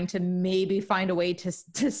trying to maybe find a way to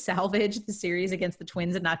salvage the series against the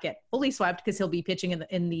Twins and not get fully swept because he'll be pitching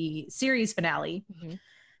in the series finale. Mm-hmm.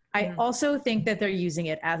 I also think that they're using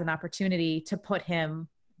it as an opportunity to put him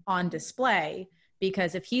on display,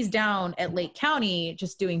 because if he's down at Lake County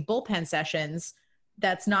just doing bullpen sessions,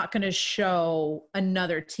 that's not going to show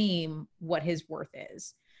another team what his worth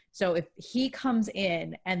is. So if he comes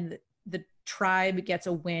in and the Tribe gets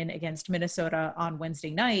a win against Minnesota on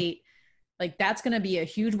Wednesday night, like that's going to be a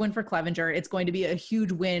huge win for Clevenger. It's going to be a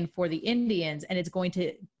huge win for the Indians, and it's going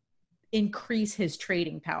to increase his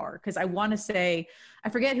trading power. Because I want to say, I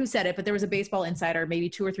forget who said it, but there was a Baseball Insider maybe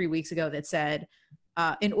 2 or 3 weeks ago that said,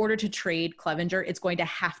 in order to trade Clevenger, it's going to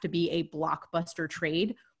have to be a blockbuster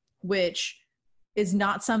trade, which is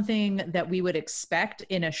not something that we would expect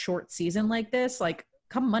in a short season like this. Like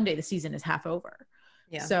come Monday, the season is half over.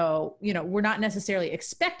 Yeah. So, we're not necessarily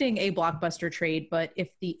expecting a blockbuster trade, but if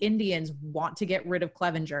the Indians want to get rid of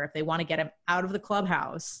Clevenger, if they want to get him out of the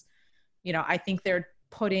clubhouse, I think they're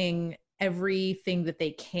putting everything that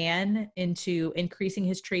they can into increasing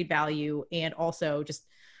his trade value and also just,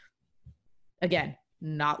 again,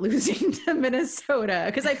 not losing to Minnesota.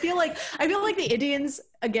 Because I feel like the Indians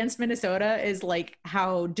against Minnesota is like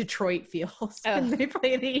how Detroit feels when they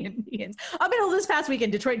play the Indians. Up until this past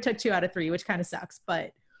weekend, Detroit took 2 out of 3, which kind of sucks.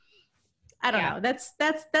 But I don't know.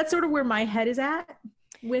 That's sort of where my head is at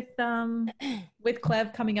with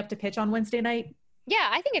Clev coming up to pitch on Wednesday night. Yeah,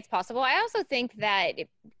 I think it's possible. I also think that it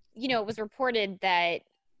was reported that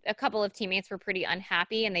a couple of teammates were pretty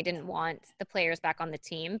unhappy and they didn't want the players back on the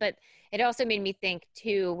team. But it also made me think,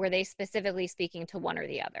 too, were they specifically speaking to one or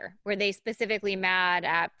the other? Were they specifically mad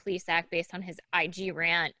at Plesac based on his IG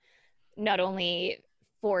rant, not only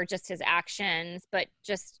for just his actions, but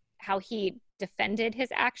just how he defended his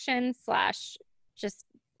actions / just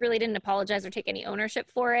really didn't apologize or take any ownership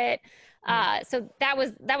for it. So that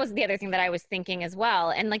was the other thing that I was thinking as well.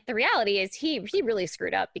 And like the reality is he really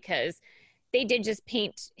screwed up because they did just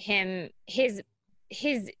paint his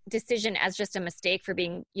decision as just a mistake for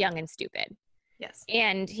being young and stupid. Yes.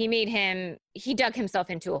 And he dug himself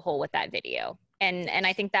into a hole with that video. And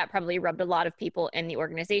I think that probably rubbed a lot of people in the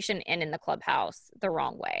organization and in the clubhouse the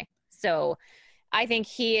wrong way. So I think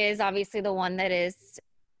he is obviously the one that is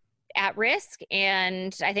at risk.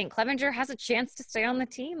 And I think Clevenger has a chance to stay on the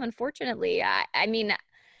team, unfortunately. I mean,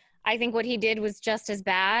 I think what he did was just as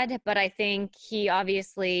bad, but I think he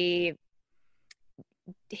obviously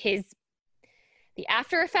the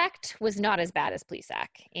after effect was not as bad as Plesac.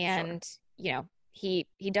 And, he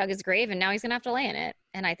dug his grave and now he's going to have to lay in it.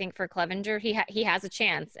 And I think for Clevenger, he has a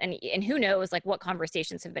chance. And who knows, like what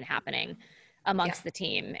conversations have been happening amongst the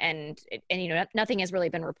team. And nothing has really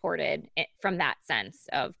been reported from that sense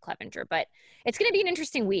of Clevenger. But it's going to be an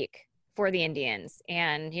interesting week for the Indians.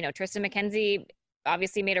 And, Tristan McKenzie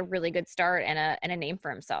obviously made a really good start and a name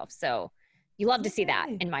for himself. So you love to see that,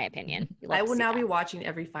 in my opinion. I will now be watching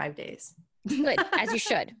every 5 days. Good, as you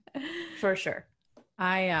should. For sure.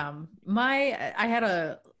 I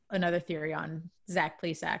had another theory on Zach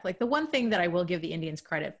Plesac. Like the one thing that I will give the Indians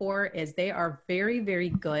credit for is they are very, very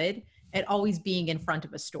good at always being in front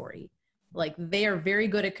of a story. Like they are very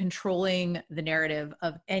good at controlling the narrative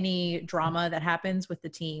of any drama that happens with the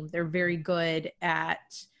team. They're very good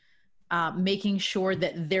at making sure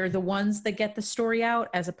that they're the ones that get the story out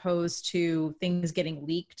as opposed to things getting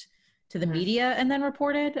leaked to the media and then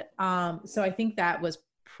reported. So I think that was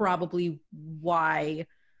probably why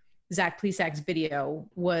Zach Plesac's video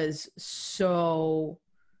was so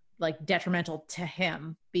detrimental to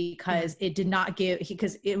him, because it did not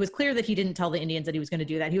because it was clear that he didn't tell the Indians that he was going to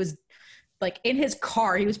do that. He was in his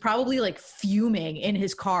car, he was probably fuming in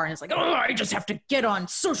his car and it's I just have to get on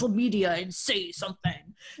social media and say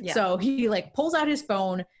something. Yeah. So he pulls out his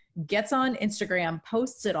phone, gets on Instagram,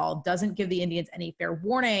 posts it all, doesn't give the Indians any fair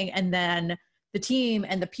warning. And then the team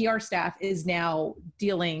and the PR staff is now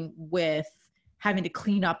dealing with having to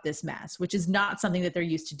clean up this mess, which is not something that they're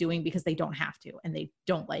used to doing because they don't have to and they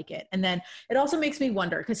don't like it. And then it also makes me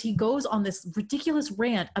wonder, because he goes on this ridiculous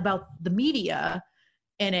rant about the media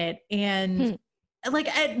in it. And like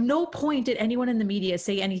at no point did anyone in the media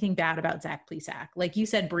say anything bad about Zach Plesac. Like you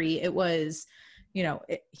said, Bree, it was,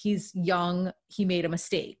 he's young, he made a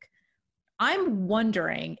mistake. I'm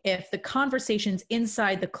wondering if the conversations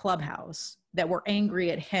inside the clubhouse that were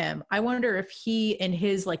angry at him, I wonder if he in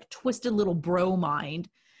his like twisted little bro mind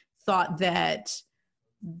thought that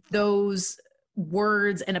those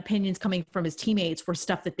words and opinions coming from his teammates were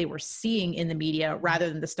stuff that they were seeing in the media rather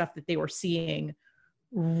than the stuff that they were seeing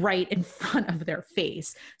right in front of their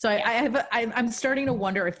face. So I'm starting to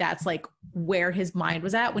wonder if that's like where his mind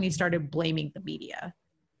was at when he started blaming the media.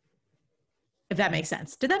 If that makes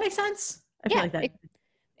sense. Did that make sense? I feel like that.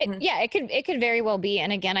 It could very well be.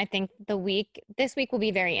 And again, I think this week will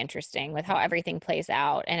be very interesting with how everything plays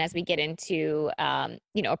out. And as we get into,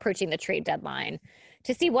 approaching the trade deadline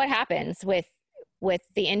to see what happens with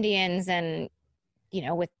the Indians and,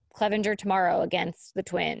 with Clevenger tomorrow against the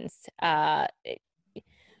Twins.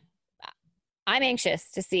 I'm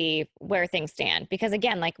anxious to see where things stand because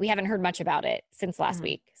again, like we haven't heard much about it since last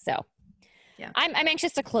week. So yeah, I'm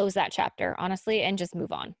anxious to close that chapter, honestly, and just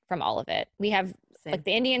move on from all of it. We have like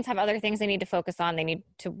the Indians have other things they need to focus on. They need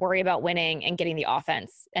to worry about winning and getting the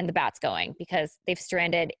offense and the bats going because they've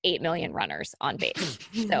stranded 8 million runners on base.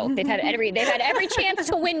 So they've had every chance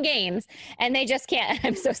to win games and they just can't.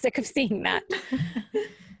 I'm so sick of seeing that.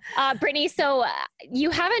 Brittany, so you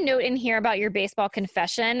have a note in here about your baseball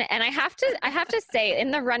confession. And I have to say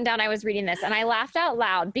in the rundown, I was reading this and I laughed out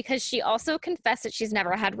loud because she also confessed that she's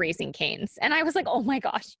never had Raising Cane's. And I was like, oh my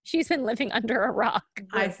gosh, she's been living under a rock.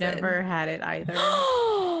 I've never had it either.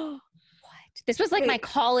 What? This was like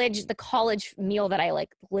the college meal that I like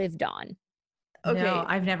lived on. Okay. No,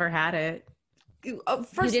 I've never had it.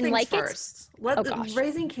 First you didn't things like first.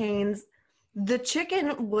 Raising Cane's, the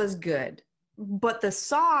chicken was good. But the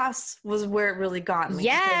sauce was where it really got me.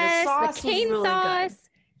 Yes, the cane sauce. Good.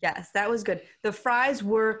 Yes, that was good. The fries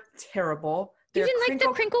were terrible. You didn't like the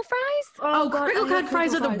crinkle fries? Oh, crinkle cut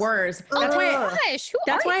fries are the worst. That's why.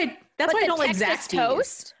 That's why I don't like Zaxby's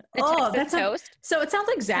toast. Texas toast. So it sounds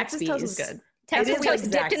like Zaxby's. Texas toast is good. Texas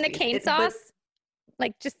toast dipped in the cane sauce.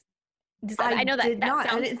 Like just. I know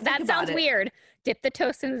that sounds weird. Dip the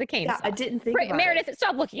toast into the cane sauce. I didn't think about Meredith, it.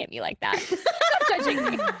 Stop looking at me like that. Stop judging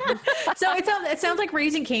me. So it sounds like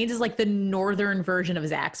Raising Cane's is like the northern version of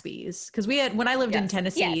Zaxby's. Because when I lived in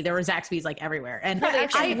Tennessee, there were Zaxby's like everywhere. And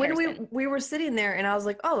when we were sitting there and I was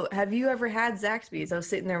like, oh, have you ever had Zaxby's? I was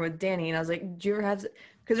sitting there with Danny and I was like, do you ever have,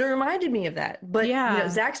 because it reminded me of that. But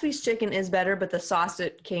Zaxby's chicken is better, but the sauce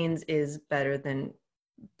at Cane's is better than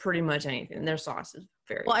pretty much anything. Their sauce is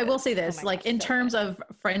very good. I will say this, in terms of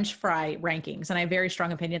French fry rankings, and I have very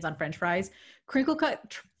strong opinions on French fries, crinkle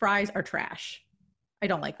cut fries are trash. I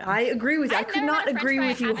don't like them. I agree with you. I could not agree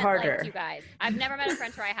with you harder. You guys, I've never met a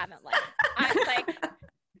French fry I haven't liked.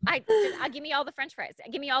 I'll give me all the French fries.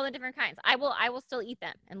 Give me all the different kinds. I will still eat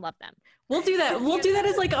them and love them. We'll do that. We'll do that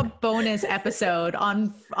as like a bonus episode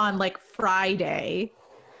on like Friday.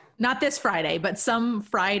 Not this Friday, but some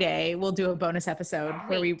Friday we'll do a bonus episode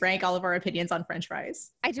where we rank all of our opinions on French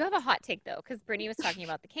fries. I do have a hot take though, because Brittany was talking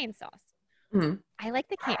about the cane sauce. Mm-hmm. I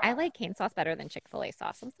like cane sauce better than Chick-fil-A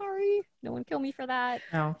sauce. I'm sorry. No one kill me for that.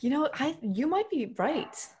 No. You might be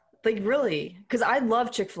right. Like really, because I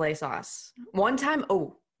love Chick-fil-A sauce. One time,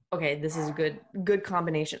 this is a good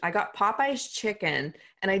combination. I got Popeye's chicken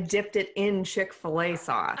and I dipped it in Chick-fil-A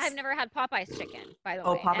sauce. I've never had Popeye's chicken, by the way.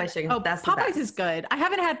 Oh, Popeye's chicken. That's Popeye's is good. I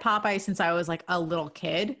haven't had Popeyes since I was like a little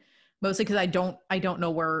kid, mostly because I don't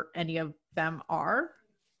know where any of them are.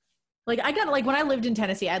 Like I got when I lived in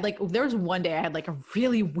Tennessee, there was one day I had like a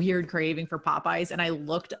really weird craving for Popeyes and I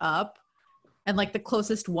looked up and like the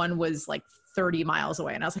closest one was like 30 miles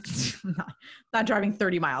away. And I was like, I'm not driving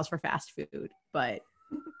 30 miles for fast food. But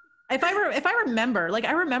if I remember,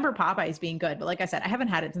 I remember Popeyes being good, but like I said, I haven't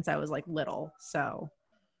had it since I was like little. So.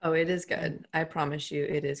 Oh, it is good. I promise you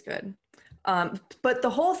it is good. But the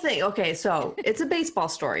whole thing, okay, so it's a baseball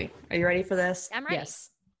story. Are you ready for this? I'm ready. Yes.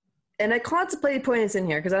 And I contemplated putting this in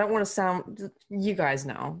here because I don't want to sound, you guys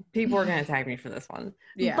know, people are going to attack me for this one.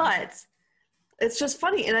 Yeah. But it's just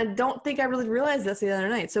funny. And I don't think I really realized this the other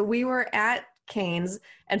night. So we were at Cane's,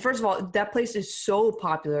 and first of all, that place is so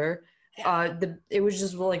popular. It was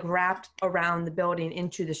just like wrapped around the building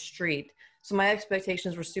into the street. So my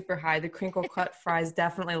expectations were super high. The crinkle cut fries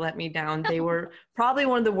definitely let me down. They were probably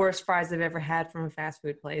one of the worst fries I've ever had from a fast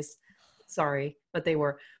food place. Sorry, but they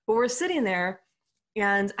were. But we're sitting there,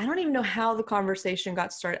 and I don't even know how the conversation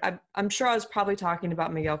got started. I'm sure I was probably talking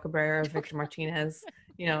about Miguel Cabrera, Victor Martinez,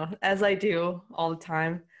 as I do all the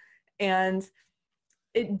time. And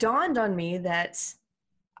it dawned on me that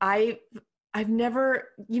I I've never,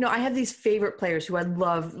 I have these favorite players who I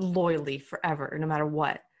love loyally forever, no matter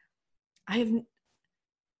what. I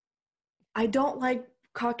don't like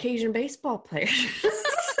Caucasian baseball players.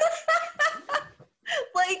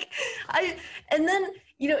 And then,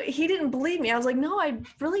 he didn't believe me. I was like, no, I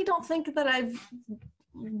really don't think that I've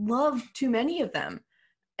loved too many of them.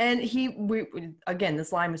 And again,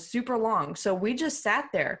 this line was super long. So we just sat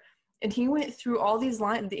there and he went through all these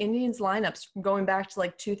the Indians lineups going back to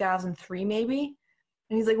like 2003, maybe.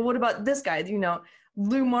 And he's like, well, what about this guy?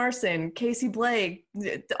 Lou Marson, Casey Blake,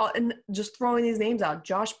 and just throwing these names out,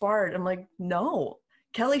 Josh Bard. I'm like, no.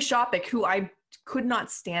 Kelly Shopik, who I could not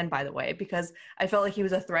stand, by the way, because I felt like he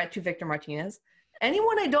was a threat to Victor Martinez.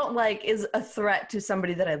 Anyone I don't like is a threat to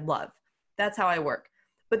somebody that I love. That's how I work.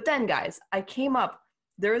 But then, guys,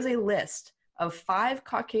 there is a list of 5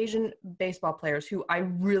 Caucasian baseball players who I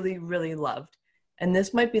really, really loved. And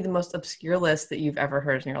this might be the most obscure list that you've ever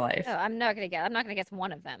heard in your life. Oh, I'm not gonna guess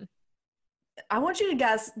one of them. I want you to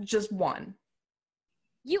guess just one.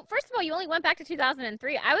 First of all, you only went back to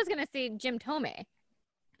 2003. I was gonna say Jim Thome.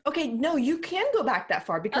 Okay, no, you can go back that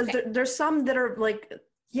far because there's some that are like,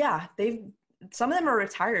 some of them are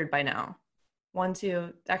retired by now. 1,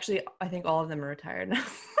 2, actually, I think all of them are retired now.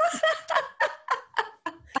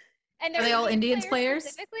 And are they all Indians players?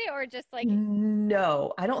 Specifically, or just like?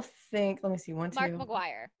 No, I don't think. Let me see. 1, 2. Mark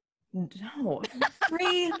McGwire. No,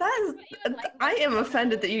 3. I am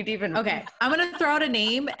offended that you'd even. Okay, I'm gonna throw out a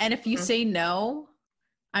name, and if you say no,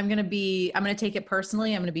 I'm gonna take it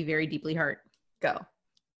personally. I'm gonna be very deeply hurt. Go.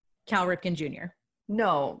 Cal Ripken Jr.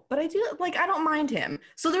 No, but I I don't mind him.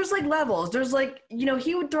 So there's like levels. There's like,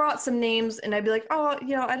 he would throw out some names and I'd be like, oh,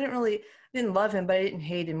 I didn't love him, but I didn't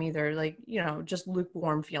hate him either. Like, just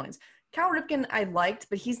lukewarm feelings. Cal Ripken I liked,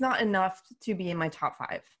 but he's not enough to be in my top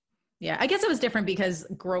 5. Yeah, I guess it was different because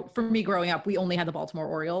for me growing up, we only had the Baltimore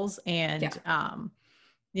Orioles and,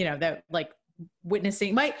 that like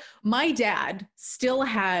witnessing my dad still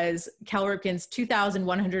has Cal Ripken's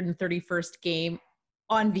 2,131st game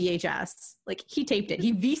on VHS. Like he taped it,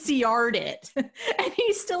 he VCR'd it and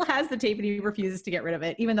he still has the tape and he refuses to get rid of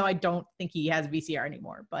it, even though I don't think he has VCR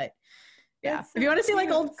anymore. But yeah, if you want to see like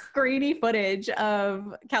old grainy footage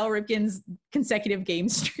of Cal Ripken's consecutive game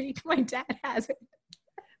streak, my dad has it.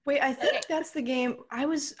 Wait, I think that's the game. I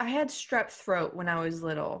had strep throat when I was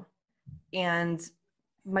little and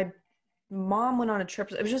my mom went on a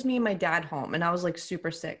trip. It was just me and my dad home and I was like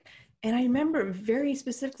super sick. And I remember very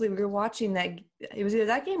specifically we were watching that. It was either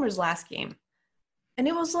that game or his last game. And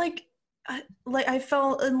it was like I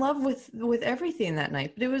fell in love with everything that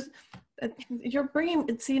night. But it was, you're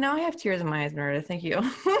bringing, see, now I have tears in my eyes, Meredith. Thank you.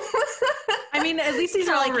 I mean, at least these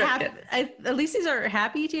are like at least these are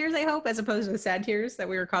happy tears, I hope, as opposed to the sad tears that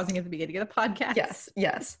we were causing at the beginning of the podcast.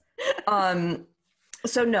 Yes.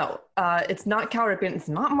 So no, it's not Cal Ripken. It's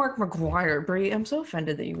not Mark McGwire. Brie, I'm so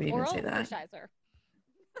offended that you would even say that. Hershiser.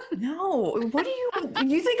 No, what do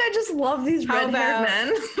you think I just love these red-haired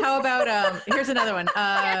men? How about here's another one. Yes,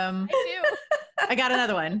 I do. I got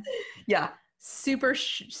another one. Yeah. Super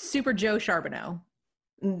Joe Charbonneau.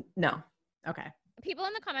 No. Okay. People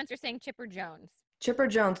in the comments are saying Chipper Jones. Chipper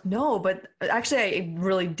Jones, no, but actually I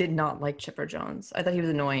really did not like Chipper Jones. I thought he was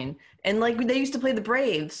annoying. And like they used to play the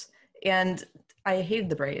Braves and I hated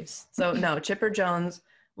the Braves. So no, Chipper Jones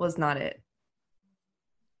was not it.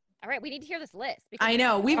 All right, we need to hear this list. I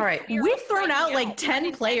know. We've thrown out like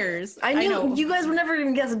 10 players. I know. You guys were never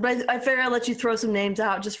going to guess it, but I figured I'd let you throw some names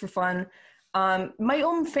out just for fun. My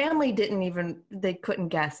own family they couldn't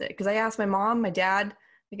guess it. Because I asked my mom, my dad,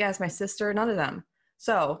 I asked my sister, none of them.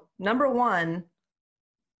 So, number 1,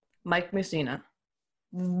 Mike Mussina.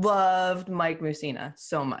 Loved Mike Mussina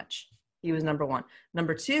so much. He was number 1.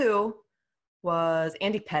 Number 2 was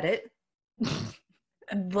Andy Pettitte.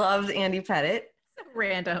 Loved Andy Pettitte.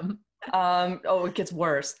 Random. It gets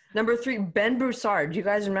worse. Number 3, Ben Broussard. Do you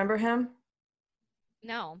guys remember him?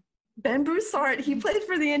 No. Ben Broussard. He played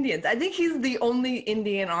for the Indians. I think he's the only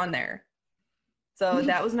Indian on there. So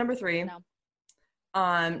that was number 3.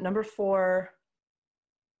 No. Number 4.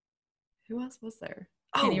 Who else was there?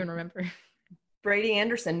 Can't even remember. Brady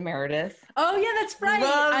Anderson, Meredith. Oh yeah, that's right.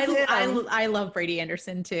 I love Brady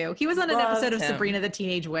Anderson too. He was on an episode of Sabrina the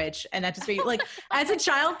Teenage Witch, and that just made like as a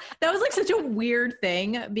child, that was like such a weird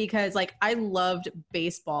thing because like I loved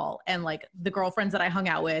baseball and like the girlfriends that I hung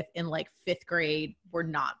out with in like 5th grade were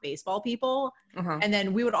not baseball people. And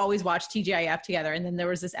then we would always watch TGIF together. And then there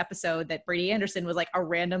was this episode that Brady Anderson was like a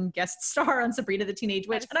random guest star on Sabrina the Teenage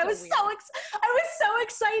Witch. And I was so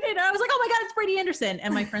excited. I was like, oh my God, it's Brady Anderson.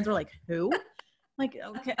 And my friends were like, who? Like,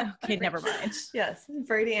 okay, never mind. Yes,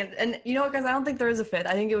 Brady and you know what, guys? I don't think there is a fifth.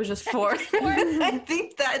 I think it was just four. I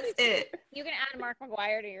think that's it. You can add Mark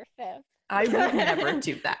McGuire to your fifth. I would never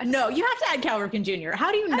do that. No, you have to add Cal Ripken Jr.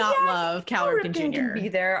 How do you not love Cal Ripken Jr.? Can be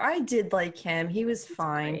there. I did like him. He was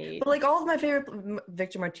fine. Great. But like all of my favorite,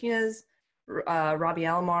 Victor Martinez, Robbie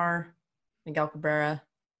Alomar, Miguel Cabrera,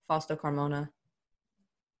 Fausto Carmona,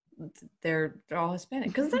 they're all Hispanic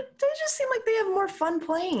because they just seem like they have more fun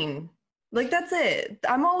playing. Like, that's it.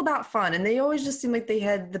 I'm all about fun, and they always just seem like they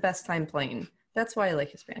had the best time playing. That's why I like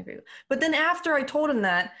Hispanic people. But then after I told him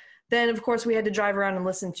that, then of course we had to drive around and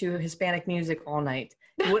listen to Hispanic music all night.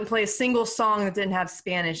 He wouldn't play a single song that didn't have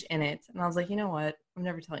Spanish in it. And I was like, you know what? I'm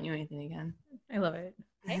never telling you anything again. I love it.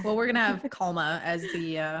 Well, we're going to have Calma as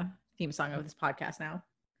the theme song of this podcast now.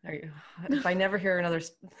 If I never hear another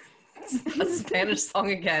a Spanish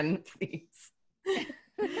song again, please.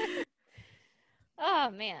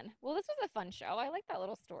 Oh, man. Well, this was a fun show. I like that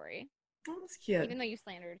little story. Oh, that's cute. Even though you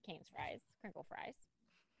slandered Cane's fries, crinkle fries.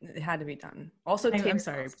 It had to be done. Also, I'm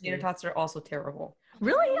sorry. Tater tots are also terrible.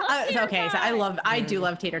 Really? Okay, so I do Mm.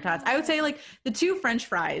 love tater tots. I would say like the two French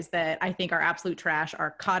fries that I think are absolute trash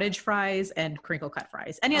are cottage fries and crinkle cut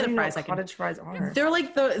fries. Any other fries I can. Cottage fries are. They're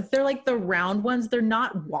like the round ones. They're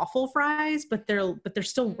not waffle fries, but they're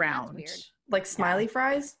still round. weird. Like smiley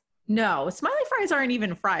fries? No, smiley fries aren't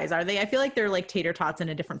even fries, are they? I feel like they're like tater tots in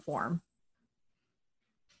a different form.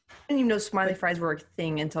 I didn't even know smiley fries were a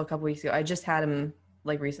thing until a couple weeks ago. I just had them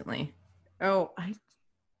like recently. Oh,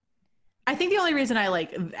 I think the only reason I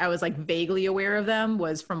was like vaguely aware of them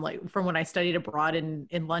was from when I studied abroad in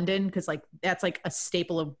London, because like that's like a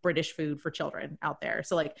staple of British food for children out there.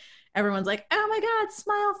 So like everyone's like, oh my God,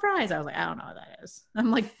 smile fries. I was like, I don't know what that is.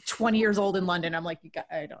 I'm like 20 years old in London. I'm like,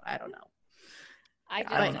 I don't know. I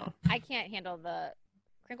don't know. I can't handle the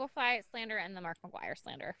crinkle fry slander and the Mark McGuire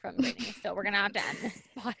slander from Brittany. So we're going to have to end this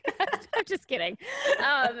podcast. I'm just kidding.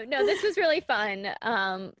 No, this was really fun.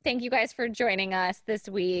 Thank you guys for joining us this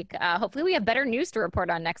week. Hopefully we have better news to report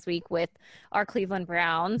on next week with our Cleveland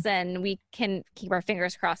Browns, and we can keep our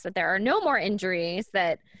fingers crossed that there are no more injuries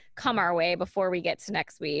that come our way before we get to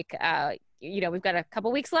next week. We've got a couple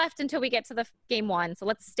weeks left until we get to the game one. So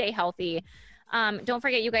let's stay healthy. Don't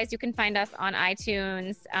forget, you guys, you can find us on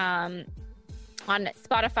iTunes, on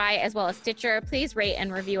Spotify, as well as Stitcher. Please rate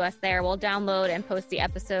and review us there. We'll download and post the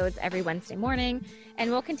episodes every Wednesday morning, and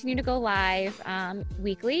we'll continue to go live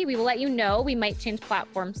weekly. We will let you know. We might change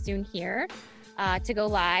platforms soon here to go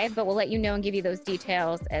live, but we'll let you know and give you those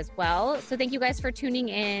details as well. So thank you guys for tuning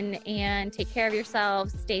in, and take care of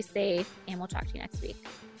yourselves, stay safe, and we'll talk to you next week.